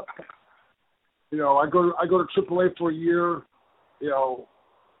 I go to AAA for a year.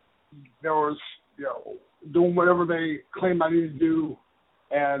 There was, doing whatever they claim I need to do,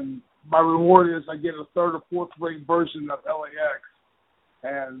 and my reward is I get a 3rd or 4th rate version of LAX,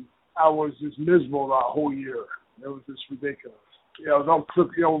 and I was just miserable the whole year. It was just ridiculous. Don't put,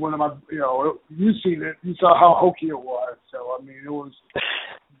 one of my, you've seen it, you saw how hokey it was. So I mean, it was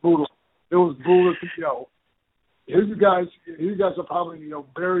brutal. It was brutal. Here you guys are probably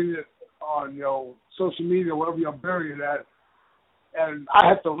burying it on social media, wherever you're burying it at. And I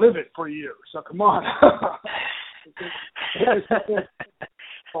have to live it for a year, so come on.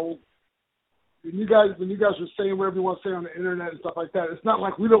 So when you guys were saying whatever you want to say on the internet and stuff like that, it's not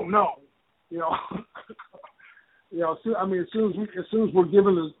like we don't know, I mean, as soon as we're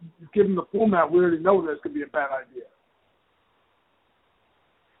given the format, we already know that it's gonna be a bad idea.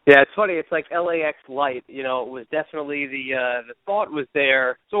 Yeah, it's funny. It's like LAX Light. It was definitely the thought was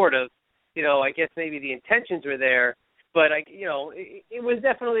there, sort of. I guess maybe the intentions were there. But it was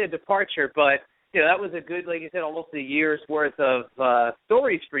definitely a departure. But that was a good, like you said, almost a year's worth of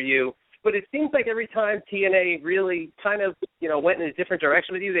stories for you. But it seems like every time TNA really kind of went in a different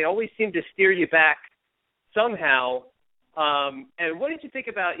direction with you, they always seem to steer you back somehow. And what did you think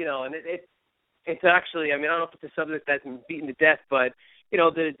about And it's actually, I don't know if it's a subject that's been beaten to death, but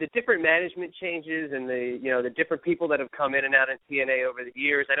the different management changes and the different people that have come in and out in TNA over the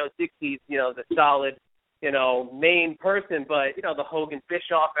years. I know Dixie's the solid main person, but the Hogan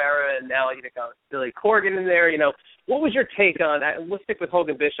Bischoff era, and now got Billy Corgan in there. What was your take on that? Let's stick with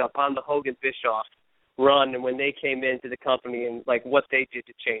Hogan Bischoff, on the Hogan Bischoff run and when they came into the company and like what they did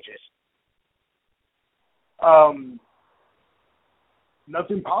to change it.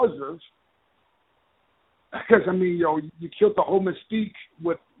 Nothing positive. Because you killed the whole mystique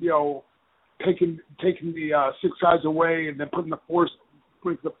with taking the 6 sides away and then putting the four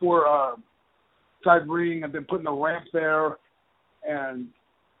side ring and then putting the ramp there, and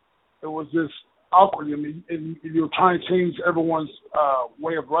it was just awkward. And you were trying to change everyone's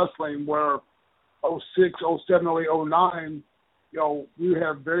way of wrestling. Where 06, 07, 08, 09, we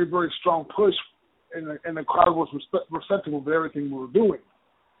had very, very strong push, and the crowd was receptive of everything we were doing.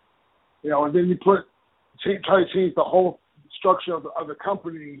 And then you try to change the whole structure of the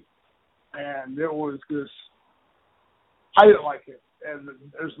company, and it was just, I didn't like it, and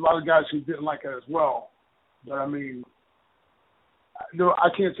there's a lot of guys who didn't like it as well. But I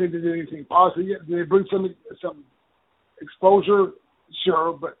can't say they did anything positive. Yet. They bring some exposure,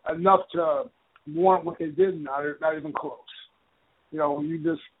 sure, but enough to warrant what they did. Not even close. You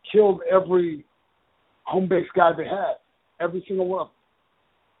just killed every home base guy they had, every single one of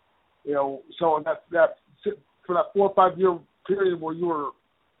them. So that for that 4 or 5 year period where you were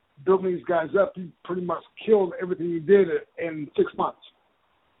building these guys up, you pretty much killed everything you did in 6 months.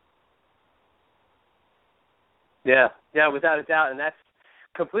 Yeah, without a doubt, and that's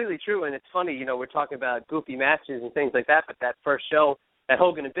completely true. And it's funny, we're talking about goofy matches and things like that, but that first show that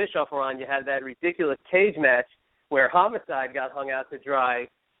Hogan and Bischoff were on, you had that ridiculous cage match where Homicide got hung out to dry,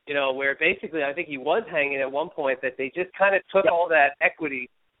 where basically I think he was hanging at one point, that they just kind of took all that equity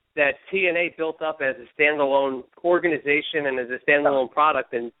that TNA built up as a standalone organization and as a standalone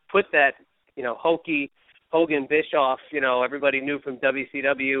product and put that, hokey Hogan Bischoff, everybody knew from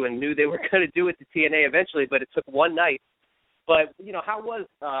WCW and knew they were going to do it to TNA eventually, but it took one night. But, how was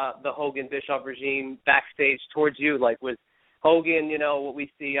the Hogan Bischoff regime backstage towards you? Like, was Hogan, what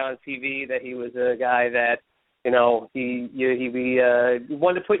we see on TV, that he was a guy that, he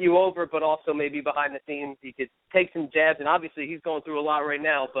wanted to put you over, but also maybe behind the scenes he could take some jabs, and obviously he's going through a lot right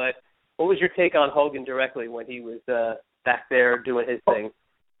now, but what was your take on Hogan directly when he was back there doing his thing?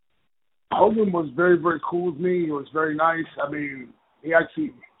 Hogan was very, very cool with me. He was very nice. He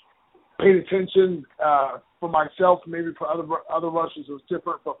actually paid attention. For myself, maybe for other wrestlers it was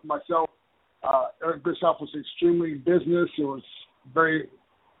different, but for myself, Eric Bischoff was extremely business. It was very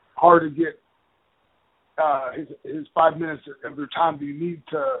hard to get his 5 minutes of your time that you need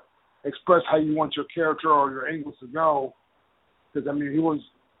to express how you want your character or your angles to go. Because, he was,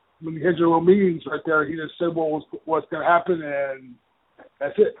 when you had your little meetings right there, he just said what's going to happen, and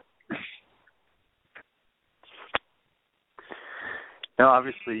that's it. Now,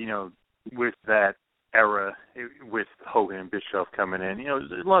 obviously, with that era, with Hogan and Bischoff coming in, it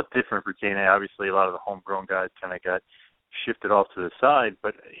was a lot different for TNA. Obviously, a lot of the homegrown guys kind of got shifted off to the side,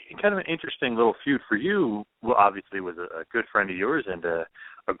 but kind of an interesting little feud for you, obviously, was a good friend of yours and a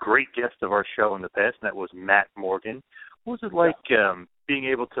great guest of our show in the past, and that was Matt Morgan. What was it like being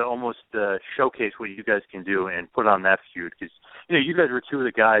able to almost showcase what you guys can do and put on that feud? Because, you guys were two of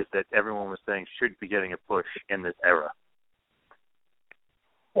the guys that everyone was saying should be getting a push in this era.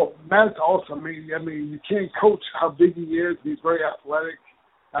 Well, Matt's awesome. You can't coach how big he is. He's very athletic.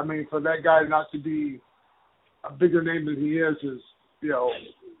 For that guy not to be a bigger name than he is, you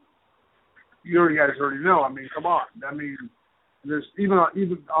guys already know. Come on. There's even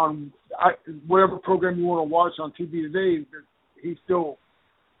on whatever program you want to watch on TV today, he's still,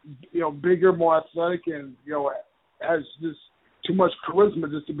 bigger, more athletic, and has just too much charisma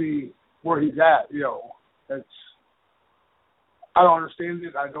just to be where he's at. I don't understand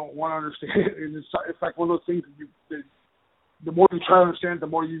it. I don't want to understand it. And it's like one of those things that the more you try to understand, the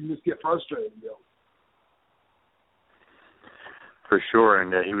more you just get frustrated. For sure,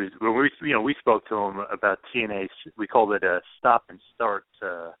 and he was when we spoke to him about TNA. We called it a stop and start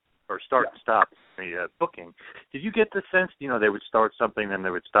or start and stop the booking. Did you get the sense they would start something, then they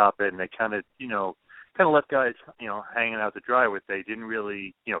would stop it, and they kind of left guys hanging out to dry with? They didn't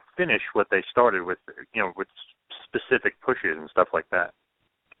really finish what they started with with specific pushes and stuff like that.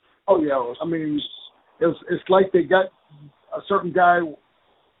 Oh yeah, it's like they got a certain guy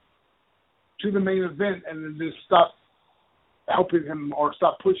to the main event and then just stop helping him or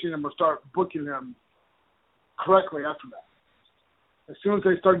stop pushing him or start booking him correctly after that. As soon as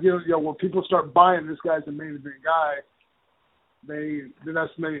they start getting, when people start buying this guy's the main event guy, then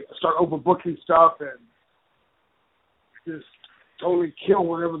that's when they start overbooking stuff and just totally kill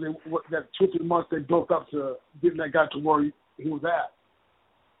that 2 or 3 months they built up to getting that guy to where he was at.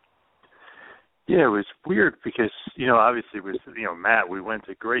 Yeah, it was weird because, obviously with, Matt, we went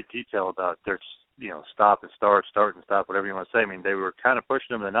into great detail about their, stop and start and stop, whatever you want to say. I mean, they were kind of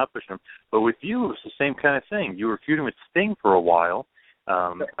pushing him and not pushing him. But with you, it was the same kind of thing. You were feuding with Sting for a while.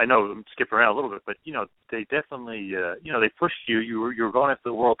 I know I'm skipping around a little bit, but, they definitely, they pushed you. You were going after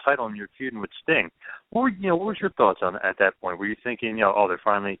the world title and you were feuding with Sting. What was your thoughts on at that point? Were you thinking, they're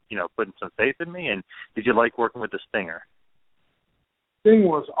finally, putting some faith in me? And did you like working with the Stinger? Sting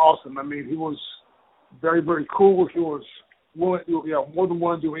was awesome. I mean, he was very, very cool. He was willing, more than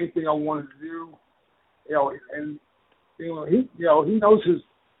willing to do anything I wanted to do. And he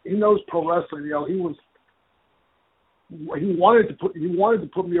knows pro wrestling. He wanted to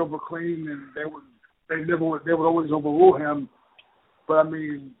put me over clean, and they would always overrule him. But I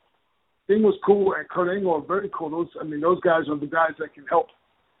mean, Sting was cool, and Kurt Angle are very cool. Those guys are the guys that can help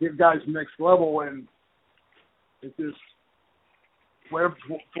get guys to the next level, and it's just for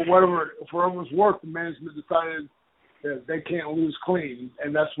whatever's worth, the management decided that they can't lose clean,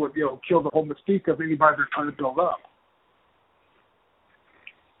 and that's what killed the whole mystique of anybody they're trying to build up.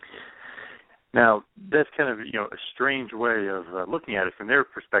 Now that's kind of a strange way of looking at it from their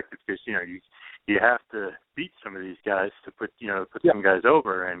perspective, because you have to beat some of these guys to put some guys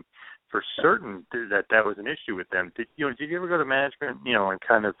over, and for certain that was an issue with them. Did you ever go to management and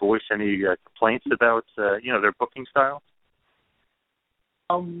kind of voice any complaints about their booking style?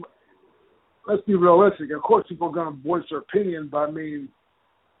 Let's be realistic. Of course, people are going to voice their opinion, but I mean,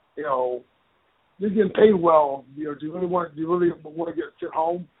 you're getting paid well. Do you really want to get sent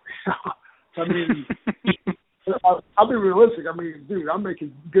home? I mean, I'll be realistic. I mean, dude, I'm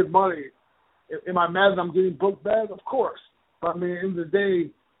making good money. Am I mad that I'm getting booked bad? Of course. But I mean, at the end of the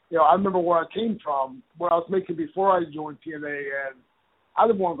day, I remember where I came from, what I was making before I joined TNA, and I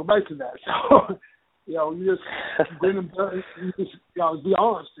didn't want to go back to that. So. You just be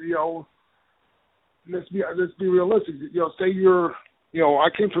honest. Let's be realistic. Say you're, I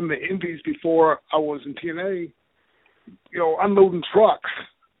came from the Indies before I was in TNA. Unloading trucks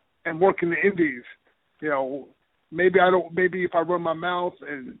and working the Indies. Maybe if I run my mouth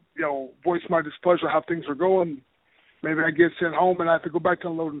and voice my displeasure how things are going, maybe I get sent home and I have to go back to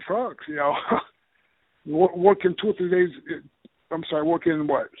unloading trucks. Working 2 or 3 days. I'm sorry, working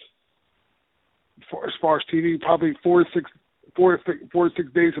what? As far as TV, probably 4 to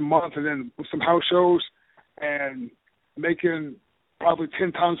 6 days a month, and then with some house shows, and making probably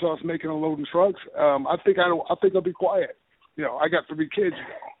 10 times what I was making on loading trucks. I think I'll be quiet. I got 3 kids.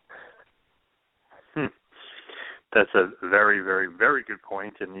 That's a very, very, very good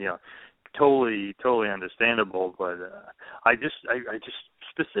point, and totally understandable. But I just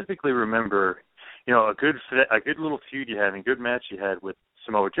specifically remember, a good little feud you had and a good match you had with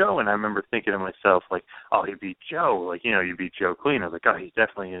Samoa Joe, and I remember thinking to myself, like, oh, he beat Joe, you beat Joe clean. I was like, oh, he's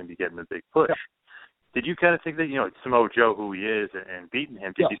definitely going to be getting a big push. Yeah. Did you kind of think that, Samoa Joe, who he is, and beating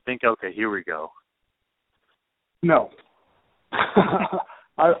him, did you think, okay, here we go? No.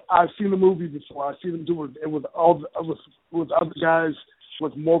 I've seen the movie before. I've seen them do it with other guys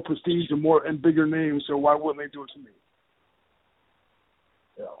with more prestige and bigger names, so why wouldn't they do it to me?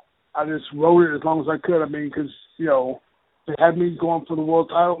 I just wrote it as long as I could. I mean, because, they had me going for the world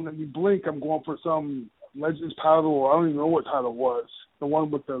title, and then you blink, I'm going for some Legends title, or I don't even know what title it was. The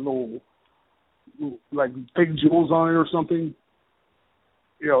one with the little, like, fake jewels on it or something.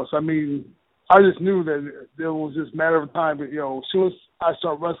 So, I mean, I just knew that it was just a matter of time. But, as soon as I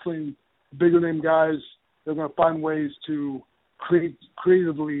start wrestling bigger name guys, they're going to find ways to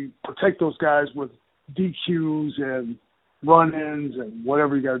creatively protect those guys with DQs and run-ins and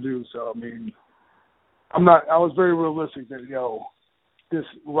whatever you got to do. So, I mean, I was very realistic that, just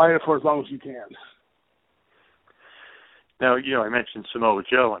write it for as long as you can. Now, I mentioned Samoa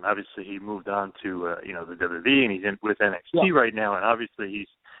Joe, and obviously he moved on to, the WWE, and he's with NXT right now, and obviously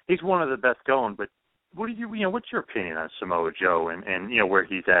he's one of the best going. But what's your opinion on Samoa Joe and where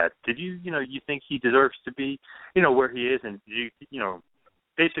he's at? Did you think he deserves to be, where he is, and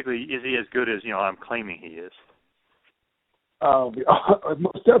basically, is he as good as, I'm claiming he is?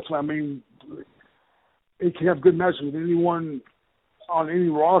 Most definitely. I mean, he can have good matches with anyone on any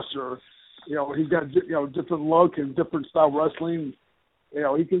roster. He's got different look and different style wrestling.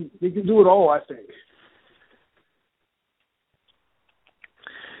 He can do it all, I think.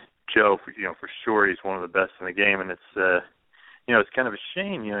 Joe, for sure he's one of the best in the game, and it's it's kind of a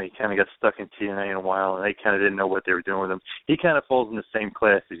shame. He kind of got stuck in TNA in a while, and they kind of didn't know what they were doing with him. He kind of falls in the same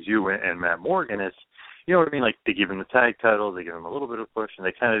class as you and Matt Morgan. Is you know what I mean? Like, they give him the tag title, they give him a little bit of push, and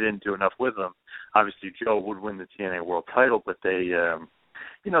they kind of didn't do enough with him. Obviously, Joe would win the TNA World title, but they,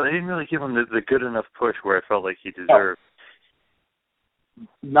 they didn't really give him the good enough push where I felt like he deserved.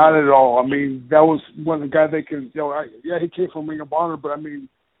 Not at all. I mean, that was one of the guys they could, he came from Ring of Honor, but I mean,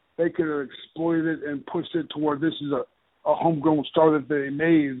 they could have exploited it and pushed it toward this is a homegrown star that they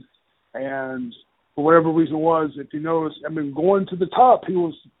made. And for whatever reason was, if you notice, I mean, going to the top, he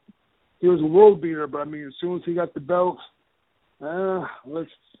was a world beater, but I mean, as soon as he got the belt, let's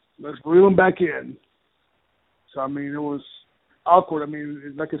reel him back in. So I mean, it was awkward. I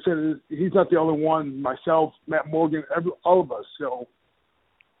mean, like I said, he's not the only one. Myself, Matt Morgan, all of us. So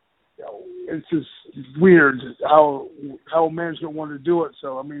it's just weird how management wanted to do it.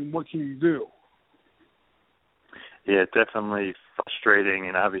 So I mean, what can you do? Yeah, definitely frustrating,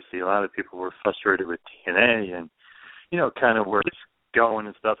 and obviously a lot of people were frustrated with TNA and kind of where it's going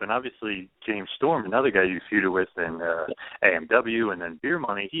and stuff. And obviously James Storm, another guy you feuded with in AMW and then Beer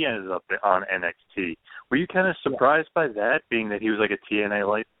Money, he ended up on NXT. Were you kind of surprised by that, being that he was like a TNA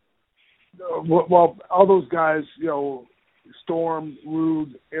light? Well, all those guys, Storm,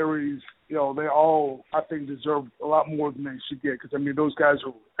 Rude, Aries, they all, I think, deserve a lot more than they should get. Because, I mean, those guys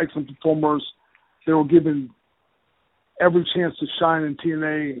are excellent performers. They were given every chance to shine in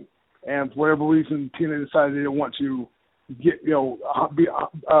TNA, and for whatever reason, TNA decided they didn't want to get,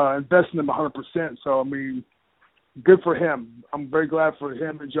 invest in them 100%. So, I mean, good for him. I'm very glad for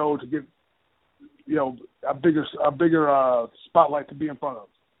him and Joe to get, a bigger spotlight to be in front of.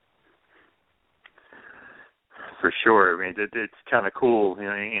 For sure. I mean, it's kind of cool, in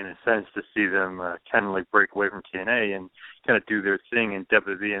a sense, to see them kind of like break away from TNA and kind of do their thing in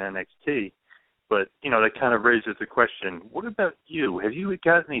WWE and NXT. But, that kind of raises the question, what about you? Have you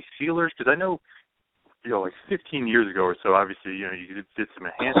got any feelers? Because I know, like 15 years ago or so, obviously, you did some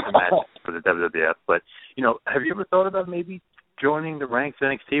enhancement matches for the WWF. But, have you ever thought about maybe joining the ranks of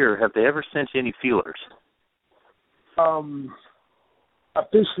NXT, or have they ever sent you any feelers?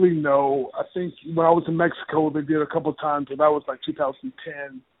 Officially, no. I think when I was in Mexico, they did a couple of times, and that was like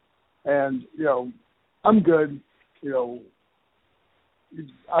 2010. And, I'm good.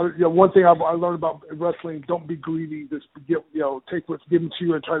 One thing I learned about wrestling: don't be greedy. Just take what's given to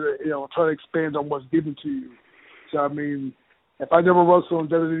you and try to expand on what's given to you. So I mean, if I never wrestle in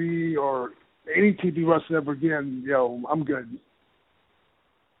WWE or any TV wrestling ever again, I'm good.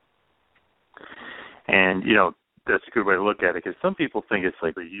 And that's a good way to look at it, because some people think it's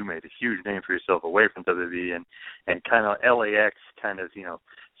like you made a huge name for yourself away from WWE, and kind of LAX kind of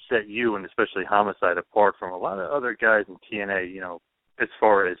set you, and especially Homicide, apart from a lot of other guys in TNA. As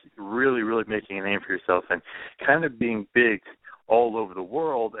far as really, really making a name for yourself and kind of being big all over the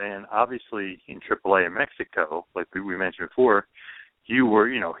world. And obviously in AAA in Mexico, like we mentioned before, you were,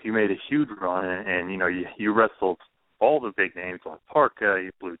 you made a huge run, and you wrestled all the big names like Parka,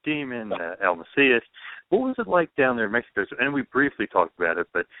 Blue Demon, El Macias. What was it like down there in Mexico? And we briefly talked about it,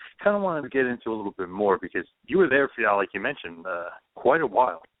 but kind of wanted to get into a little bit more, because you were there for, like you mentioned, quite a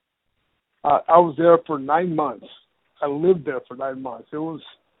while. I was there for 9 months. I lived there for 9 months. It was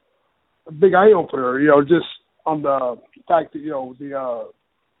a big eye-opener, just on the fact that,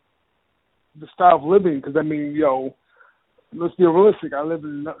 the style of living. Because, I mean, let's be realistic. I live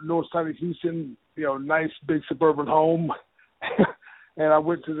in the north side of Houston, nice big suburban home. And I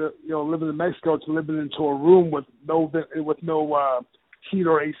went to living in Mexico to living into a room with no heat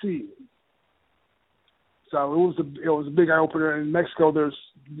or AC. So it was a big eye opener. In Mexico, there's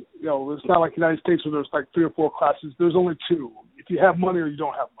it's not like the United States where there's like 3 or 4 classes. There's only 2. If you have money or you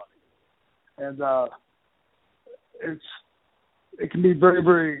don't have money, and it can be very,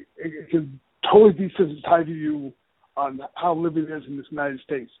 very. It can totally desensitize you on how living is in the United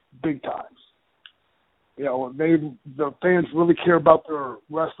States, big times. The fans really care about their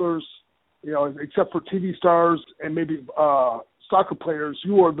wrestlers. Except for TV stars and maybe soccer players,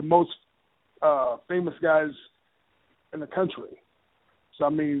 you are the most famous guys in the country. So, I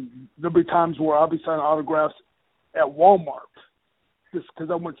mean, there'll be times where I'll be signing autographs at Walmart just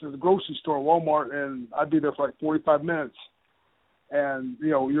because I went to the grocery store at Walmart, and I'd be there for like 45 minutes. And,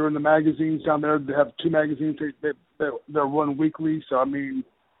 you're in the magazines down there. They have 2 magazines that run weekly. So, I mean,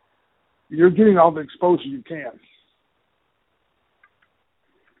 you're getting all the exposure you can.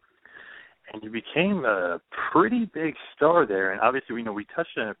 and you became a pretty big star there. And obviously, we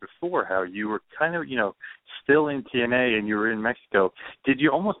touched on it before, how you were kind of, still in TNA and you were in Mexico. Did you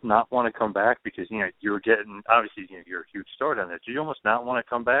almost not want to come back because, you were getting, obviously, you're a huge star down there. Did you almost not want to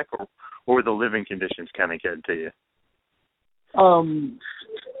come back, or were the living conditions kind of getting to you?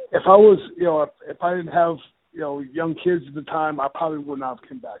 If I was, if I didn't have, young kids at the time, I probably would not have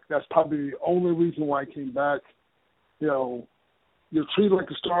come back. That's probably the only reason why I came back. You're treated like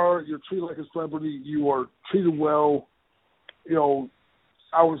a star. You're treated like a celebrity. You are treated well.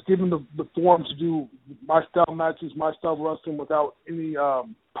 I was given the forum to do my style matches, my style wrestling without any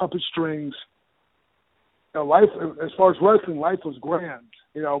puppet strings. Life, as far as wrestling, life was grand.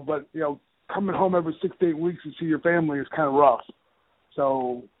 But coming home every 6 to 8 weeks to see your family is kind of rough.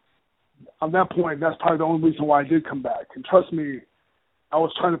 So, on that point, that's probably the only reason why I did come back. And trust me, I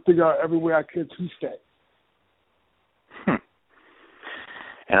was trying to figure out every way I could to stay.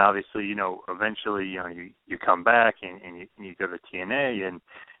 And obviously, eventually, you come back and you go to TNA, and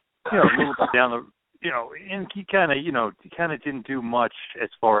a little bit down the, and you kind of didn't do much as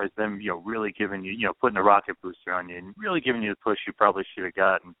far as them, really giving you, putting a rocket booster on you and really giving you the push you probably should have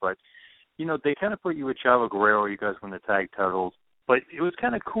gotten. But, they kind of put you with Chavo Guerrero. You guys won the tag titles. But it was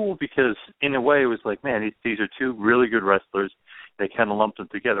kind of cool because, in a way, it was like, man, these are two really good wrestlers. They kind of lumped them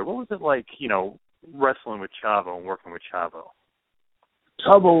together. What was it like, wrestling with Chavo and working with Chavo?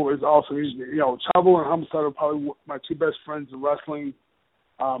 Chavo is awesome. Chavo and Homicide are probably my two best friends in wrestling.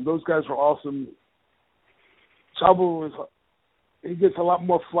 Those guys were awesome. Chavo he gets a lot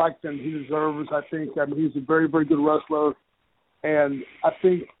more flack than he deserves, I think. I mean, he's a very, very good wrestler. And I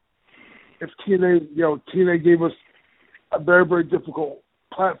think if TNA gave us a very, very difficult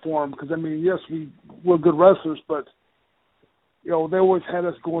platform, because, yes, we're good wrestlers, but, they always had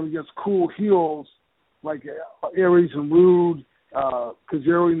us going against cool heels like Aries and Rude,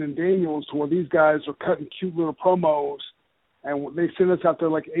 Kazarian and Daniels, where these guys are cutting cute little promos, and they send us out there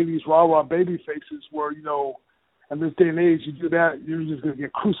like 80s rah-rah baby faces where, in this day and age, you do that, you're just going to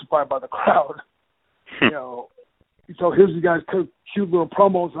get crucified by the crowd. So here's the guys cut cute little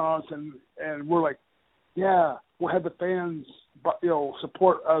promos on us, and we're like, yeah, we'll have the fans,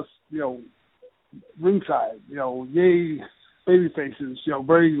 support us, ringside, yay, baby faces,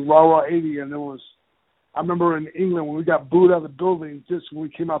 very rah-rah 80, and I remember in England when we got booed out of the building just when we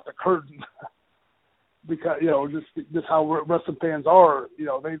came out the curtain because, just how wrestling fans are,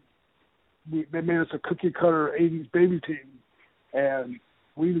 they made us a cookie cutter 80s baby team, and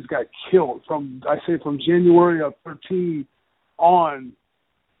we just got killed from January of 13 on.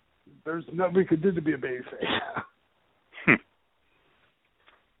 There's nothing we could do to be a baby face.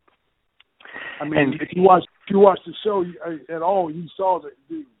 If you watch the show at all, you saw that,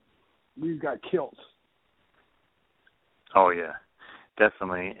 dude, we got killed. Oh yeah,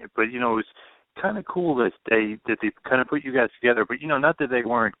 definitely. But it was kind of cool that they kind of put you guys together. But not that they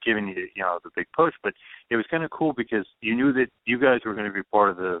weren't giving you the big push, but it was kind of cool because you knew that you guys were going to be part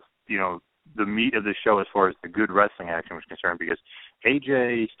of the the meat of the show as far as the good wrestling action was concerned. Because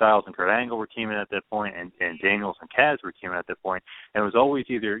AJ Styles and Kurt Angle were teaming at that point, and Daniels and Kaz were teaming at that point, and it was always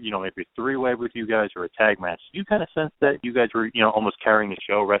either maybe a three-way with you guys or a tag match. Did you kind of sense that you guys were almost carrying the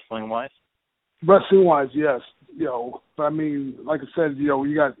show wrestling-wise? Wrestling-wise, yes. But like I said,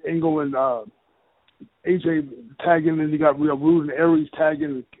 you got Angle and AJ tagging, and you got Rude and Aries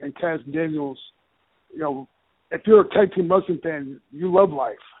tagging, and Kaz and Daniels. If you're a tag team wrestling fan, you love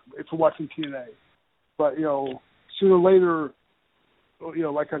life. It's watching TNA. But sooner or later,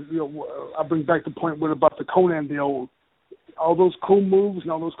 I bring back the point about the Conan deal. All those cool moves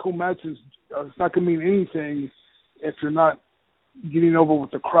and all those cool matches, it's not going to mean anything if you're not getting over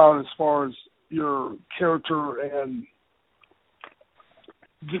with the crowd as far as your character and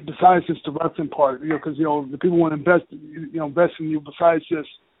besides just the wrestling part, because the people want to invest in you besides just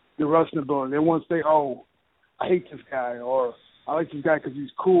your wrestling ability. They want to say, "Oh, I hate this guy," or "I like this guy because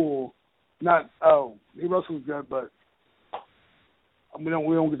he's cool." Not, "Oh, he wrestles good," but we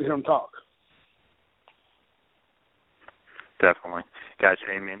don't get to hear him talk. Definitely, gotcha.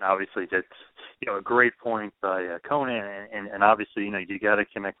 Obviously that's a great point by Conan, and obviously you got to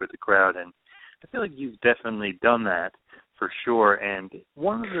connect with the crowd, and I feel like you've definitely done that for sure. And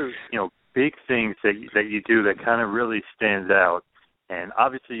one of the big things that you do that kind of really stands out, and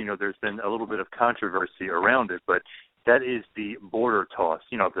obviously there's been a little bit of controversy around it, but that is the border toss,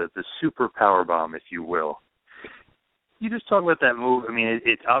 the super power bomb, if you will. You just talk about that move.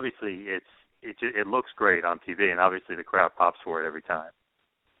 It's obviously it looks great on TV, and obviously the crowd pops for it every time.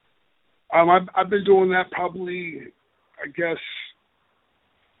 I've been doing that probably, I guess,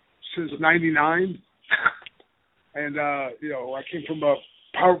 since '99, and I came from a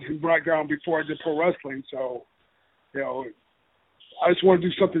powerlifting background before I did pro wrestling, so I just want to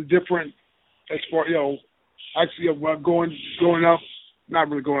do something different as far actually growing up, not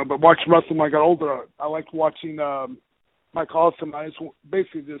really growing up, but watching wrestling when I got older. I liked watching Mike Awesome. I just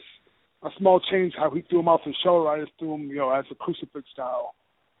basically just a small change how he threw him off the shoulder. I just threw him as a crucifix style,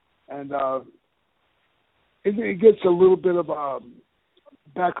 and it gets a little bit of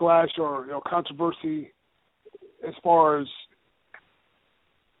backlash or controversy as far as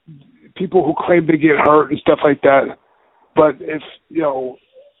people who claim they get hurt and stuff like that. But if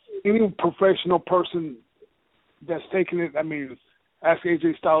any professional person that's taking it, I mean, ask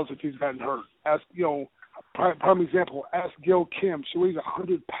AJ Styles if he's gotten hurt. Ask prime example. Ask Gail Kim. She weighs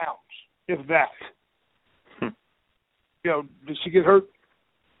 100 pounds, if that. Did she get hurt?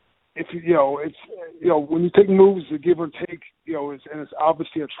 If it's when you take moves, the give or take, and it's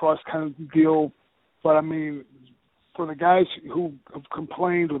obviously a trust kind of deal. But I mean, for the guys who have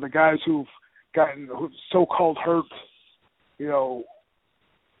complained or the guys who've gotten so-called hurt,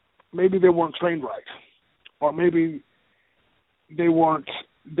 maybe they weren't trained right, or maybe they were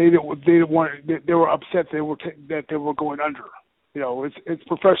upset that they were going under. It's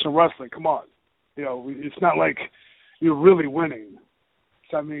professional wrestling. Come on, it's not like you're really winning.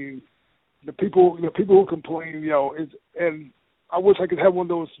 So I mean, the people who complain, and I wish I could have one of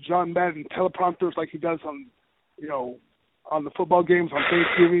those John Madden teleprompters like he does on the football games on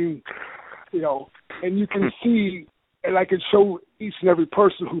Thanksgiving, and you can see, and I can show each and every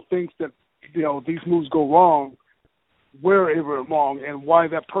person who thinks that these moves go wrong, where it went wrong and why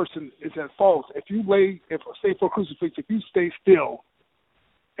that person is at fault. If say for crucifix, if you stay still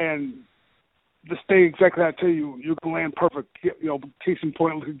and just stay exactly how I tell you, you can land perfect. Case in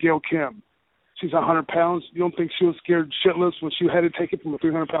point, look at Gail Kim. She's 100 pounds. You don't think she was scared shitless when she had to take it from a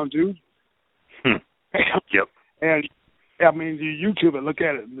 300-pound dude? Yep. And I mean, you YouTube it, look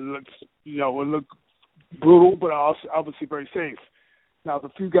at it. It looks, it looks brutal, but also obviously very safe. Now, the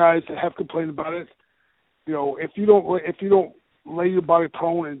few guys that have complained about it, if you don't lay your body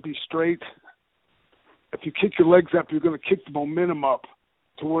prone and be straight, if you kick your legs up, you're going to kick the momentum up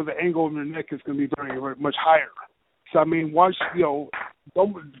to where the angle of your neck is going to be very, very much higher. So I mean, watch.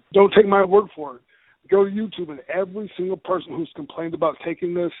 Don't take my word for it. Go to YouTube, and every single person who's complained about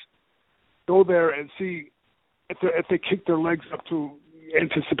taking this, go there and see if they kick their legs up to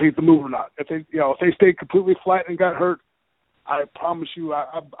anticipate the move or not. If they stayed completely flat and got hurt, I promise you,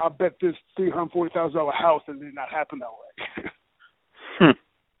 I bet this $340,000 house that did not happen that way.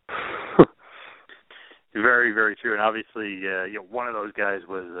 Very, very true. And obviously, one of those guys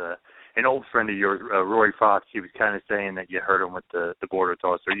was an old friend of yours, Roy Fox. He was kind of saying that you hurt him with the border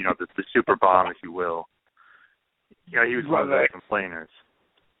tosser, the super bomb, if you will. He was one of the complainers.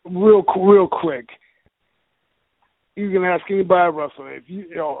 Real quick. You can ask anybody wrestling.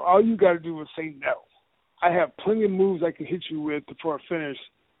 If all you got to do is say no. I have plenty of moves I can hit you with before I finish.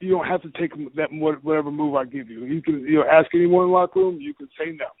 You don't have to take whatever move I give you. You can ask anyone in the locker room. You can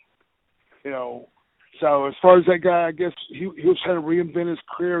say no. So as far as that guy, I guess he was trying to reinvent his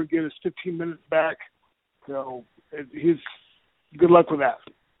career and get his 15 minutes back. He's good luck with that.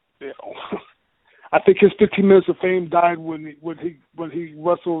 I think his 15 minutes of fame died when he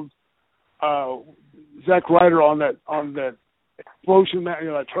wrestled Zack Ryder on that explosion match,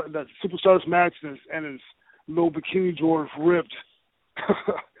 that Superstars match, and his little bikini drawers ripped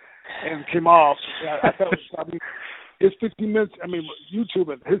and came off. His 15 minutes. I mean, YouTube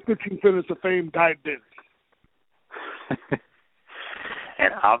it. His 15 minutes of fame died then.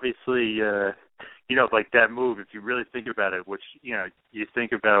 And obviously, like that move. If you really think about it, which you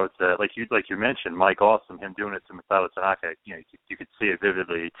think about, like you mentioned, Mike Awesome, him doing it to Masato Tanaka. You could see it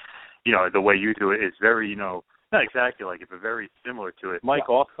vividly. The way you do it is very, not exactly like it, but very similar to it. Mike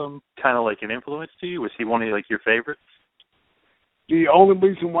Awesome, kind of like an influence to you? Was he one of your favorites? The only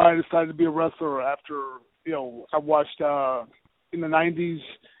reason why I decided to be a wrestler after, I watched in the 90s,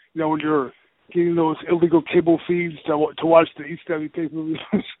 when you're getting those illegal cable feeds to watch the ECW pay-per-views.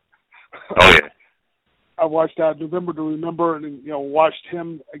 Oh, yeah. I watched November to Remember and, watched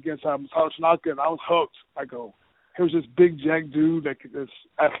him against Masato Tanaka, and I was hooked. I go, here's this big jack dude that's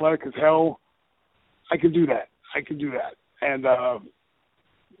athletic as hell. I can do that. And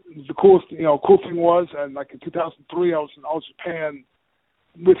the cool thing was, and like in 2003, I was in All Japan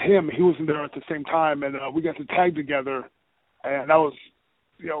with him. He was in there at the same time, and we got to tag together, and that was,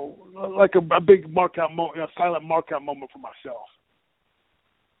 like a big markout moment, a silent markout moment for myself.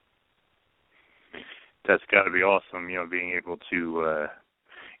 That's got to be awesome, being able to,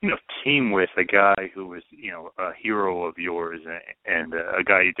 team with a guy who was, a hero of yours and a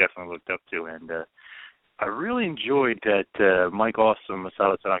guy you definitely looked up to. And I really enjoyed that Mike Awesome,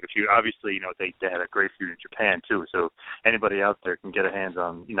 Masato Tanaka feud. Obviously, they had a great feud in Japan, too, so anybody out there can get a hands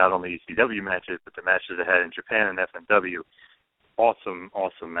on not only ECW matches, but the matches they had in Japan and FMW. Awesome,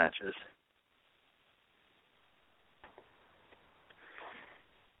 awesome matches.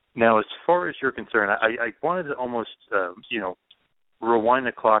 Now, as far as you're concerned, I wanted to almost, rewind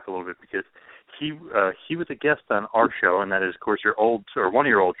the clock a little bit because he was a guest on our show, and that is, of course, one of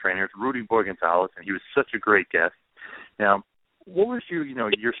your old trainers, Rudy Boy Gonzalez, and he was such a great guest. Now, what was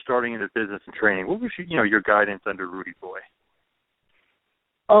you're starting into business and training? What was your guidance under Rudy Boy?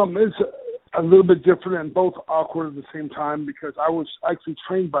 It's a little bit different and both awkward at the same time because I was actually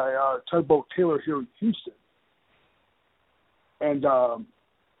trained by Tugboat Taylor here in Houston, and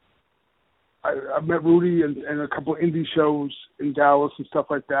I met Rudy in a couple of indie shows in Dallas and stuff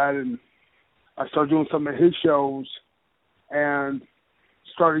like that, and I started doing some of his shows and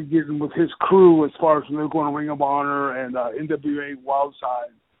started getting with his crew as far as when they were going to Ring of Honor and NWA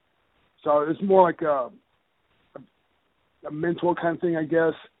Wildside. So it's more like a mentor kind of thing, I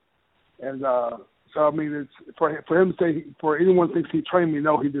guess. And so, I mean, it's for him to say, for anyone thinks he trained me,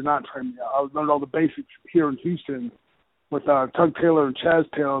 no, he did not train me. I learned all the basics here in Houston with Tug Taylor and Chaz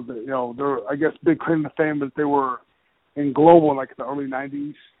Taylor. They're, I guess, big claim to fame that they were in Global in like the early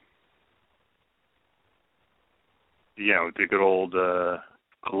 90s. The good old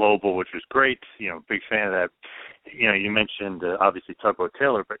Global, which was great. Big fan of that. You mentioned obviously Tugboat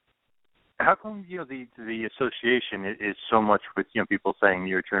Taylor, but how come the association is so much with people saying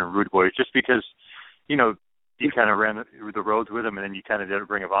you're training Rude Boy? It's just because you kind of ran the roads with him, and then you kind of did a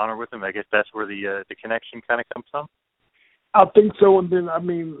Ring of Honor with him. I guess that's where the connection kind of comes from. I think so, and then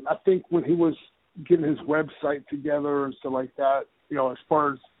I think when he was getting his website together and stuff like that, as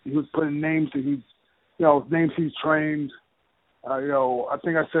far as he was putting names that he's, names he's trained, I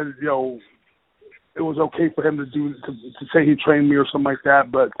think I said, it was okay for him to say he trained me or something like that,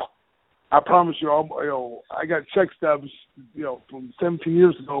 but I promise you, I got check stubs, from 17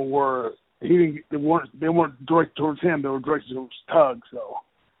 years ago where they weren't directed towards him, they were directed towards Tug, so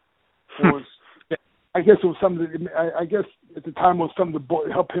it was. I guess it was something. I guess at the time it was something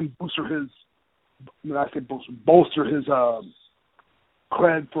to help him bolster his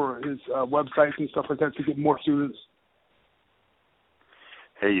cred for his websites and stuff like that to get more students.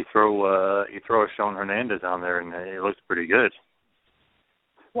 Hey, you throw a Sean Hernandez on there, and it looks pretty good.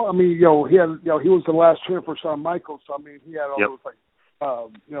 Well, I mean, he was the last trainer for Shawn Michaels, so I mean, he had all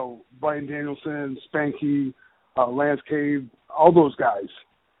those Brian Danielson, Spanky, Lance Cave, all those guys.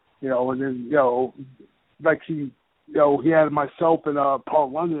 And then, he had myself and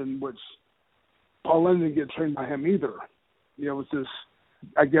Paul London, which Paul London didn't get trained by him either. It was just,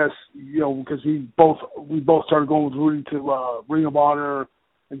 I guess, because we both started going with Rudy to Ring of Honor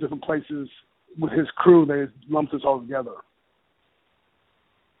and different places with his crew. They lumped us all together.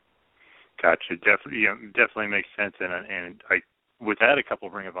 Gotcha. Definitely makes sense, and I was at a couple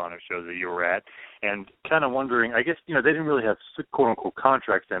of Ring of Honor shows that you were at, and kind of wondering, I guess, they didn't really have quote-unquote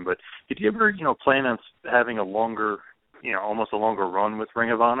contracts then, but did you ever, plan on having a longer, almost a longer run with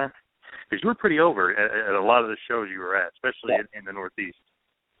Ring of Honor? Because you were pretty over at a lot of the shows you were at, especially in the Northeast.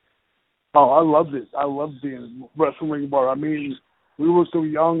 Oh, I loved it. I loved being wrestling Ring of Honor. I mean, we were so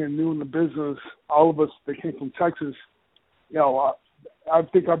young and new in the business, all of us that came from Texas, I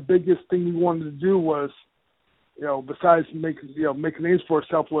think our biggest thing we wanted to do was, besides making names for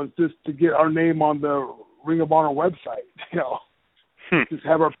ourselves, was just to get our name on the Ring of Honor website. Just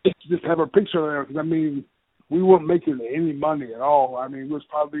have our picture there. Because I mean, we weren't making any money at all. I mean, it was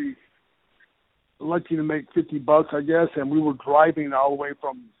probably lucky to make $50, I guess, and we were driving all the way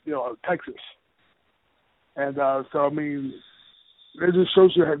from Texas. And so I mean, it just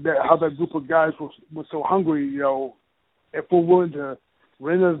shows you how that group of guys was so hungry. If we're willing to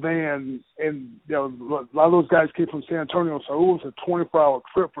rent a van, and a lot of those guys came from San Antonio, so it was a 24-hour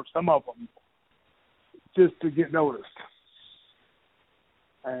trip for some of them just to get noticed.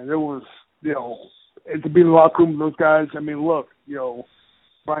 And it was, and to be in the locker room with those guys, I mean, look,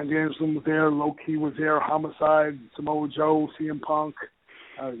 Brian Danielson was there, Low Key was there, Homicide, Samoa Joe, CM Punk,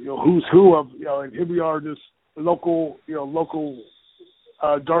 who's who of, and here we are, just local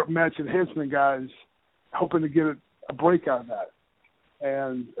dark match enhancement guys hoping to get a break out of that.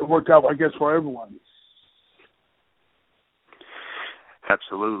 And it worked out, I guess, for everyone.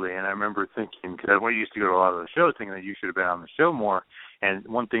 Absolutely, and I remember thinking, because I used to go to a lot of the shows, thinking that you should have been on the show more. And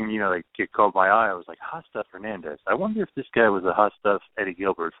one thing, that get caught my eye, I was like, Hot Stuff Hernandez. I wonder if this guy was a Hot Stuff Eddie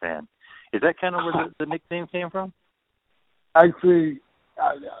Gilbert fan. Is that kind of where the nickname came from? Actually,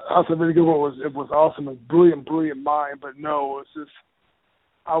 Hot Stuff Eddie Gilbert was awesome, a brilliant mind. But no, it's just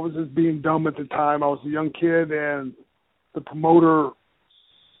I was just being dumb at the time. I was a young kid, and the promoter,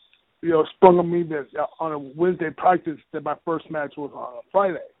 sprung on me that on a Wednesday practice that my first match was on a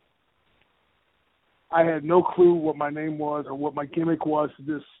Friday. I had no clue what my name was or what my gimmick was.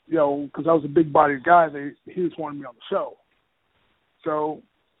 Just, because I was a big-bodied guy, he just wanted me on the show. So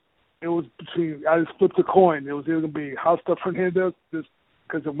it was I just flipped a coin. It was either going to be Hot Stuff Hernandez, just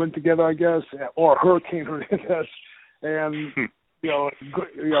because it went together, I guess, or Hurricane Hernandez. And,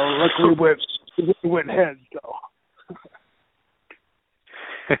 luckily it went heads, so.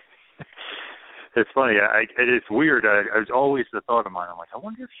 It's funny. It's weird. I was always the thought of mine. I'm like, I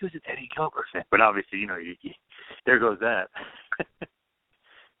wonder if he was an Eddie Gilbert fan. But obviously, there goes that.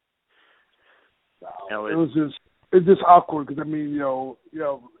 It's just awkward because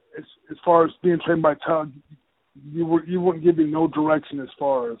as far as being trained by Tug, you wouldn't give me no direction as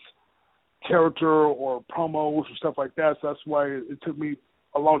far as character or promos or stuff like that. So that's why it took me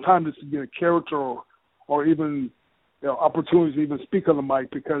a long time just to get a character or even opportunities to even speak on the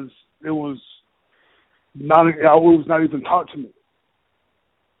mic because it was not even taught to me.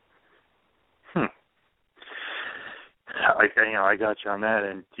 I got you on that.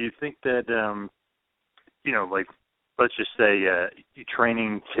 And do you think that let's just say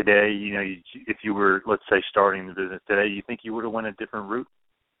training today, if you were, let's say, starting the business today, you think you would have went a different route?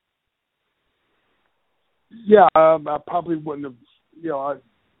 Yeah, I probably wouldn't have.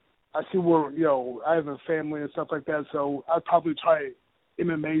 I see where I have a family and stuff like that, so I'd probably try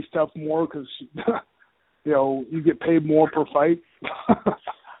MMA stuff more because you get paid more per fight.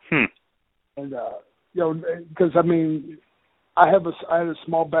 And because I had a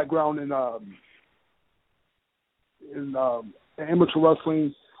small background in amateur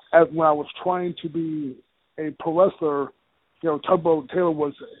wrestling. When I was trying to be a pro wrestler, Tugboat Taylor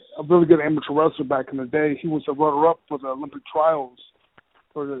was a really good amateur wrestler back in the day. He was a runner-up for the Olympic trials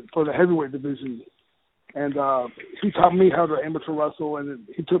for the heavyweight division, and he taught me how to amateur wrestle. And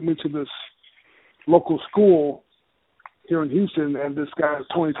he took me to this local school here in Houston, and this guy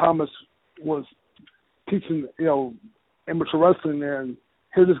Tony Thomas was teaching amateur wrestling there. And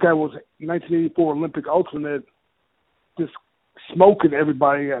here this guy was 1984 Olympic alternate, just smoking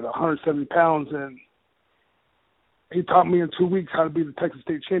everybody at 170 pounds, and he taught me in 2 weeks how to be the Texas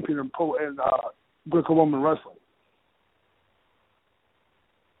State champion in Greco-Roman wrestling.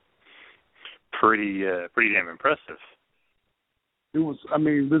 Pretty damn impressive. It was.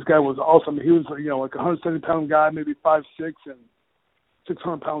 This guy was awesome. He was, like a 170-pound guy, maybe 5'6", and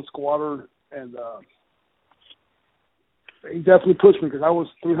 600-pound squatter, and he definitely pushed me because I was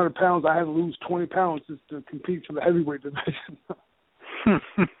 300 pounds. I had to lose 20 pounds just to compete for the heavyweight division.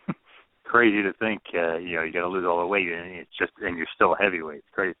 Crazy to think, you got to lose all the weight, and you're still a heavyweight. It's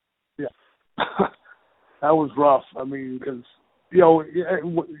crazy. Yeah, that was rough. Because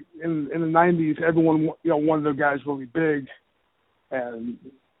in the '90s, everyone wanted their guys really big, and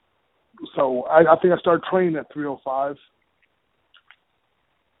so I think I started training at 305.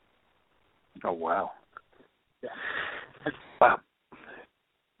 Oh wow! Yeah. Wow.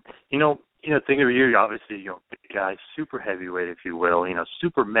 Think of you, obviously, big guy, super heavyweight, if you will,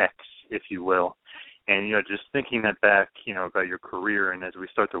 super mex, if you will. And, just thinking that back, about your career, and as we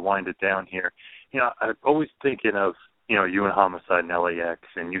start to wind it down here, I'm always thinking of, you and Homicide and LAX,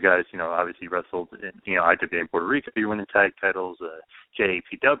 and you guys, obviously wrestled in, IWA in Puerto Rico, you won the tag titles,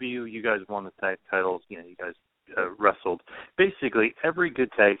 JAPW, you guys won the tag titles, you guys wrestled basically every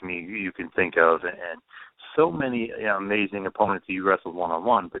good tag meet you can think of, and so many amazing opponents you wrestled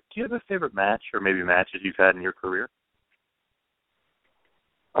one-on-one. But do you have a favorite match or maybe matches you've had in your career?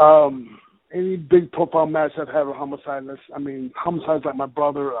 Any big profile match I've had with Homicide. Homicide's like my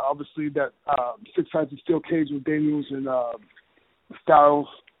brother. Obviously, that 6 Sides of Steel Cage with Daniels and Styles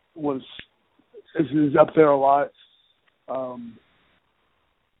is up there a lot.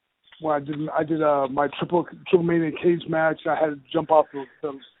 When I did my triple Mania cage match, I had to jump off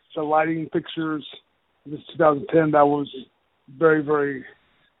the lighting fixtures. This 2010, that was very, very,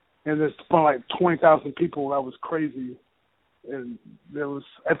 and it's fun, like 20,000 people. That was crazy, and there was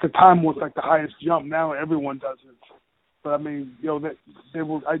at the time was like the highest jump. Now everyone does it, but I didn't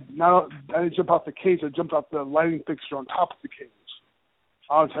jump off the cage. I jumped off the lighting fixture on top of the cage.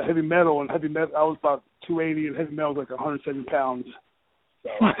 I was heavy metal, and heavy metal. I was about 280, and heavy metal was like 170 pounds. So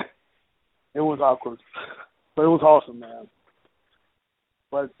it was awkward, but it was awesome, man.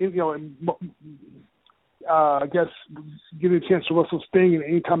 But I guess getting a chance to wrestle Sting, and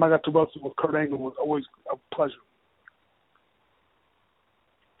anytime I got to wrestle with Kurt Angle was always a pleasure.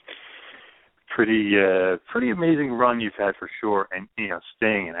 Pretty amazing run you've had for sure, and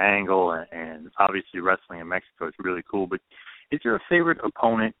Sting and Angle and obviously wrestling in Mexico is really cool. But is there a favorite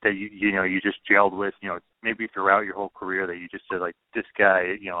opponent that you just gelled with, maybe throughout your whole career that you just said, like, this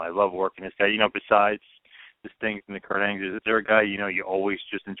guy, I love working this guy, besides the Stings and the Kurt Angles, is there a guy, you always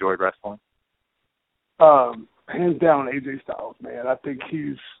just enjoyed wrestling? Hands down, AJ Styles, man. I think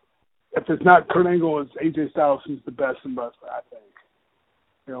if it's not Kurt Angle, it's AJ Styles who's the best in wrestling, I think.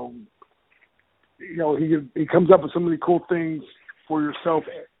 He comes up with so many cool things for yourself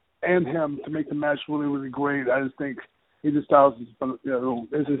and him to make the match really, really great. I just think AJ Styles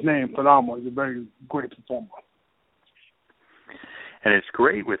is his name, phenomenal. He's a very great performer. And it's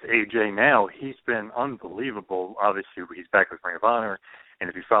great with AJ now. He's been unbelievable. Obviously, he's back with Ring of Honor. And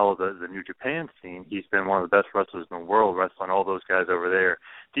if you follow the New Japan scene, he's been one of the best wrestlers in the world, wrestling all those guys over there.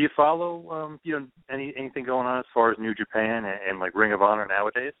 Do you follow anything going on as far as New Japan and like Ring of Honor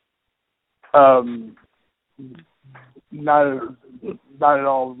nowadays? Not at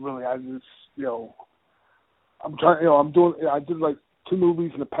all, really. I just, I'm trying. I did like 2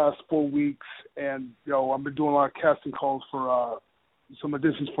 movies in the past 4 weeks, and I've been doing a lot of casting calls for some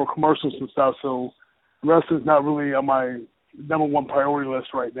auditions for commercials and stuff. So wrestling's not really on my number one priority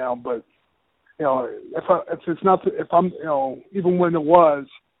list right now. But if I'm even when it was,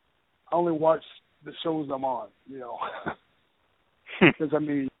 I only watch the shows I'm on. Because I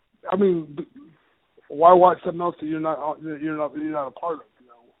mean, why watch something else that you're not a part of?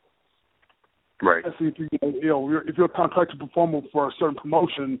 Right. Especially if you're a contracted performer for a certain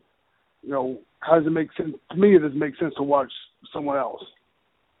promotion, how does it make sense? To me, it doesn't make sense to watch someone else,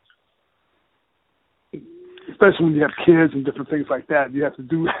 especially when you have kids and different things like that. You have to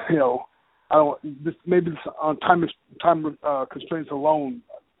do, maybe on time constraints alone,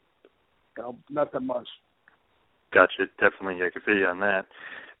 not that much. Gotcha. Definitely, I could feel you on that.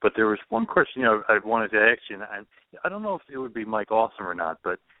 But there was one question I wanted to ask you, and I don't know if it would be Mike Awesome or not,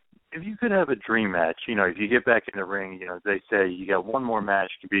 but if you could have a dream match, if you get back in the ring, they say you got one more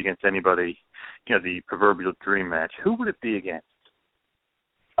match to be against anybody, the proverbial dream match, who would it be against?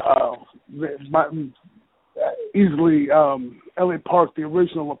 Easily Elliot Park, the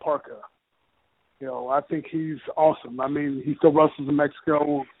original La Parka. I think he's awesome. I mean, he still wrestles in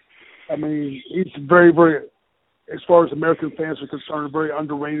Mexico. I mean, he's very, very, as far as American fans are concerned, very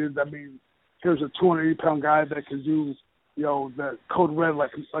underrated. I mean, here's a 280-pound guy that can do, that Code Red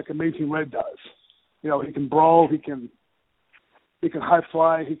like Amazing Red does. He can brawl, he can high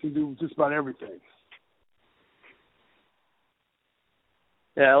fly, he can do just about everything.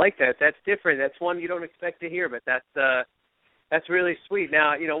 Yeah, I like that. That's different. That's one you don't expect to hear, but that's really sweet.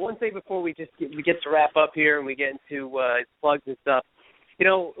 Now, one thing before we get to wrap up here and we get into plugs and stuff.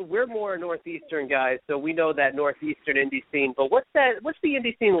 We're more Northeastern guys, so we know that Northeastern indie scene. But what's the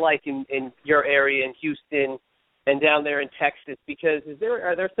indie scene like in your area in Houston and down there in Texas? Because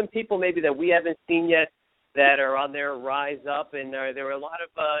are there some people maybe that we haven't seen yet that are on their rise up, and are there a lot of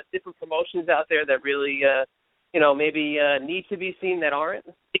different promotions out there that really maybe need to be seen that aren't?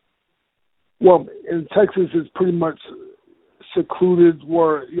 Well, in Texas, it's pretty much secluded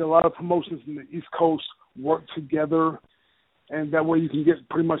where a lot of promotions in the East Coast work together, and that way you can get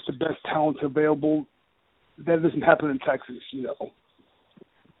pretty much the best talent available. That doesn't happen in Texas,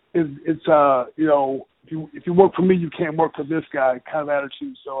 It's if you work for me, you can't work for this guy kind of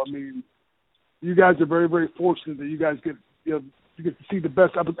attitude. So I mean, you guys are very, very fortunate that you guys get you get to see the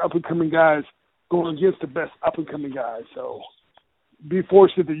best up and coming guys going against the best up and coming guys. So be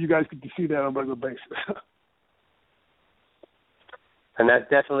fortunate that you guys get to see that on a regular basis. And that's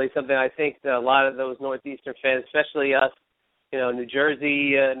definitely something I think that a lot of those Northeastern fans, especially us, New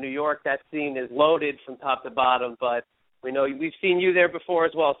Jersey, New York, that scene is loaded from top to bottom. But we know we've seen you there before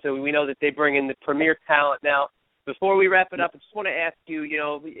as well, so we know that they bring in the premier talent. Now, before we wrap it up, I just want to ask you,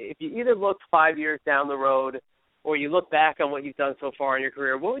 if you either look 5 years down the road or you look back on what you've done so far in your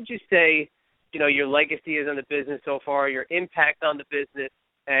career, what would you say, your legacy is on the business so far, your impact on the business,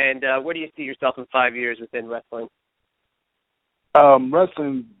 and where do you see yourself in 5 years within wrestling?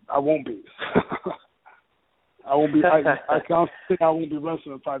 Wrestling, I won't be. I won't be. I can't think I won't be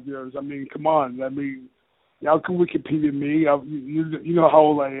wrestling in 5 years. I mean, come on. I mean, how can we compete with me? You know how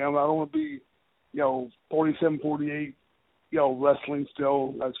old I am. I don't want to be, 47, 48, wrestling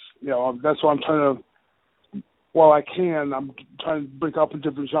still. That's what I'm trying to. While I can, I'm trying to break up in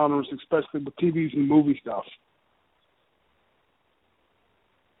different genres, especially with TVs and movie stuff.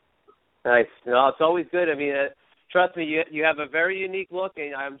 Nice. No, it's always good. I mean, trust me, you have a very unique look,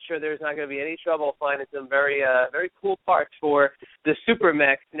 and I'm sure there's not going to be any trouble finding some very cool parts for the Super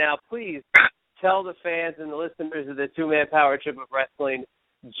Mex. Now, please tell the fans and the listeners of the two-man power trip of wrestling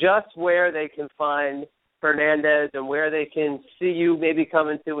just where they can find Hernandez and where they can see you maybe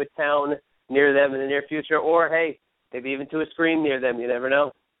coming to a town near them in the near future. Or, hey, maybe even to a screen near them. You never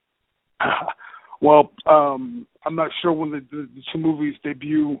know. Well, I'm not sure when the two movies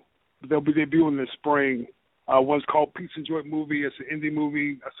debut. They'll be debuting this spring. One's called Peace and Joy Movie. It's an indie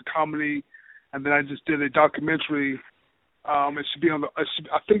movie. It's a comedy. And then I just did a documentary. It should be on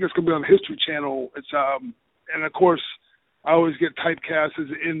I think it's going to be on the History Channel. It's and of course, I always get typecast as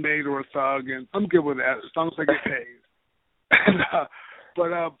an inmate or a thug, and I'm good with that as long as I get paid.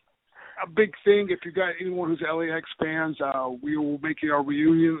 But a big thing, if you got anyone who's LAX fans, we will make our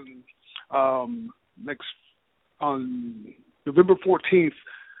reunion next on November 14th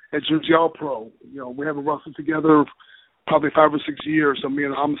at Jersey All Pro. We haven't wrestled together probably 5 or 6 years. So me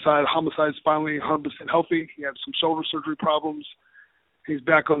and Homicide's finally 100% healthy. He had some shoulder surgery problems. He's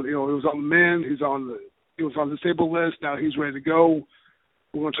back on. He was on the mend. He was on the disabled list. Now he's ready to go.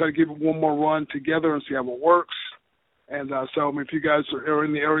 We're going to try to give it one more run together and see how it works. And so, if you guys are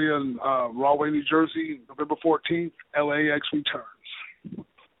in the area in Rahway, New Jersey, November 14th, LAX returns.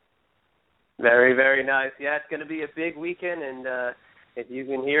 Very, very nice. Yeah, it's going to be a big weekend, and if you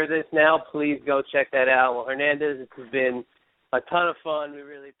can hear this now, please go check that out. Well, Hernandez, this has been a ton of fun. We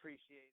really appreciate it.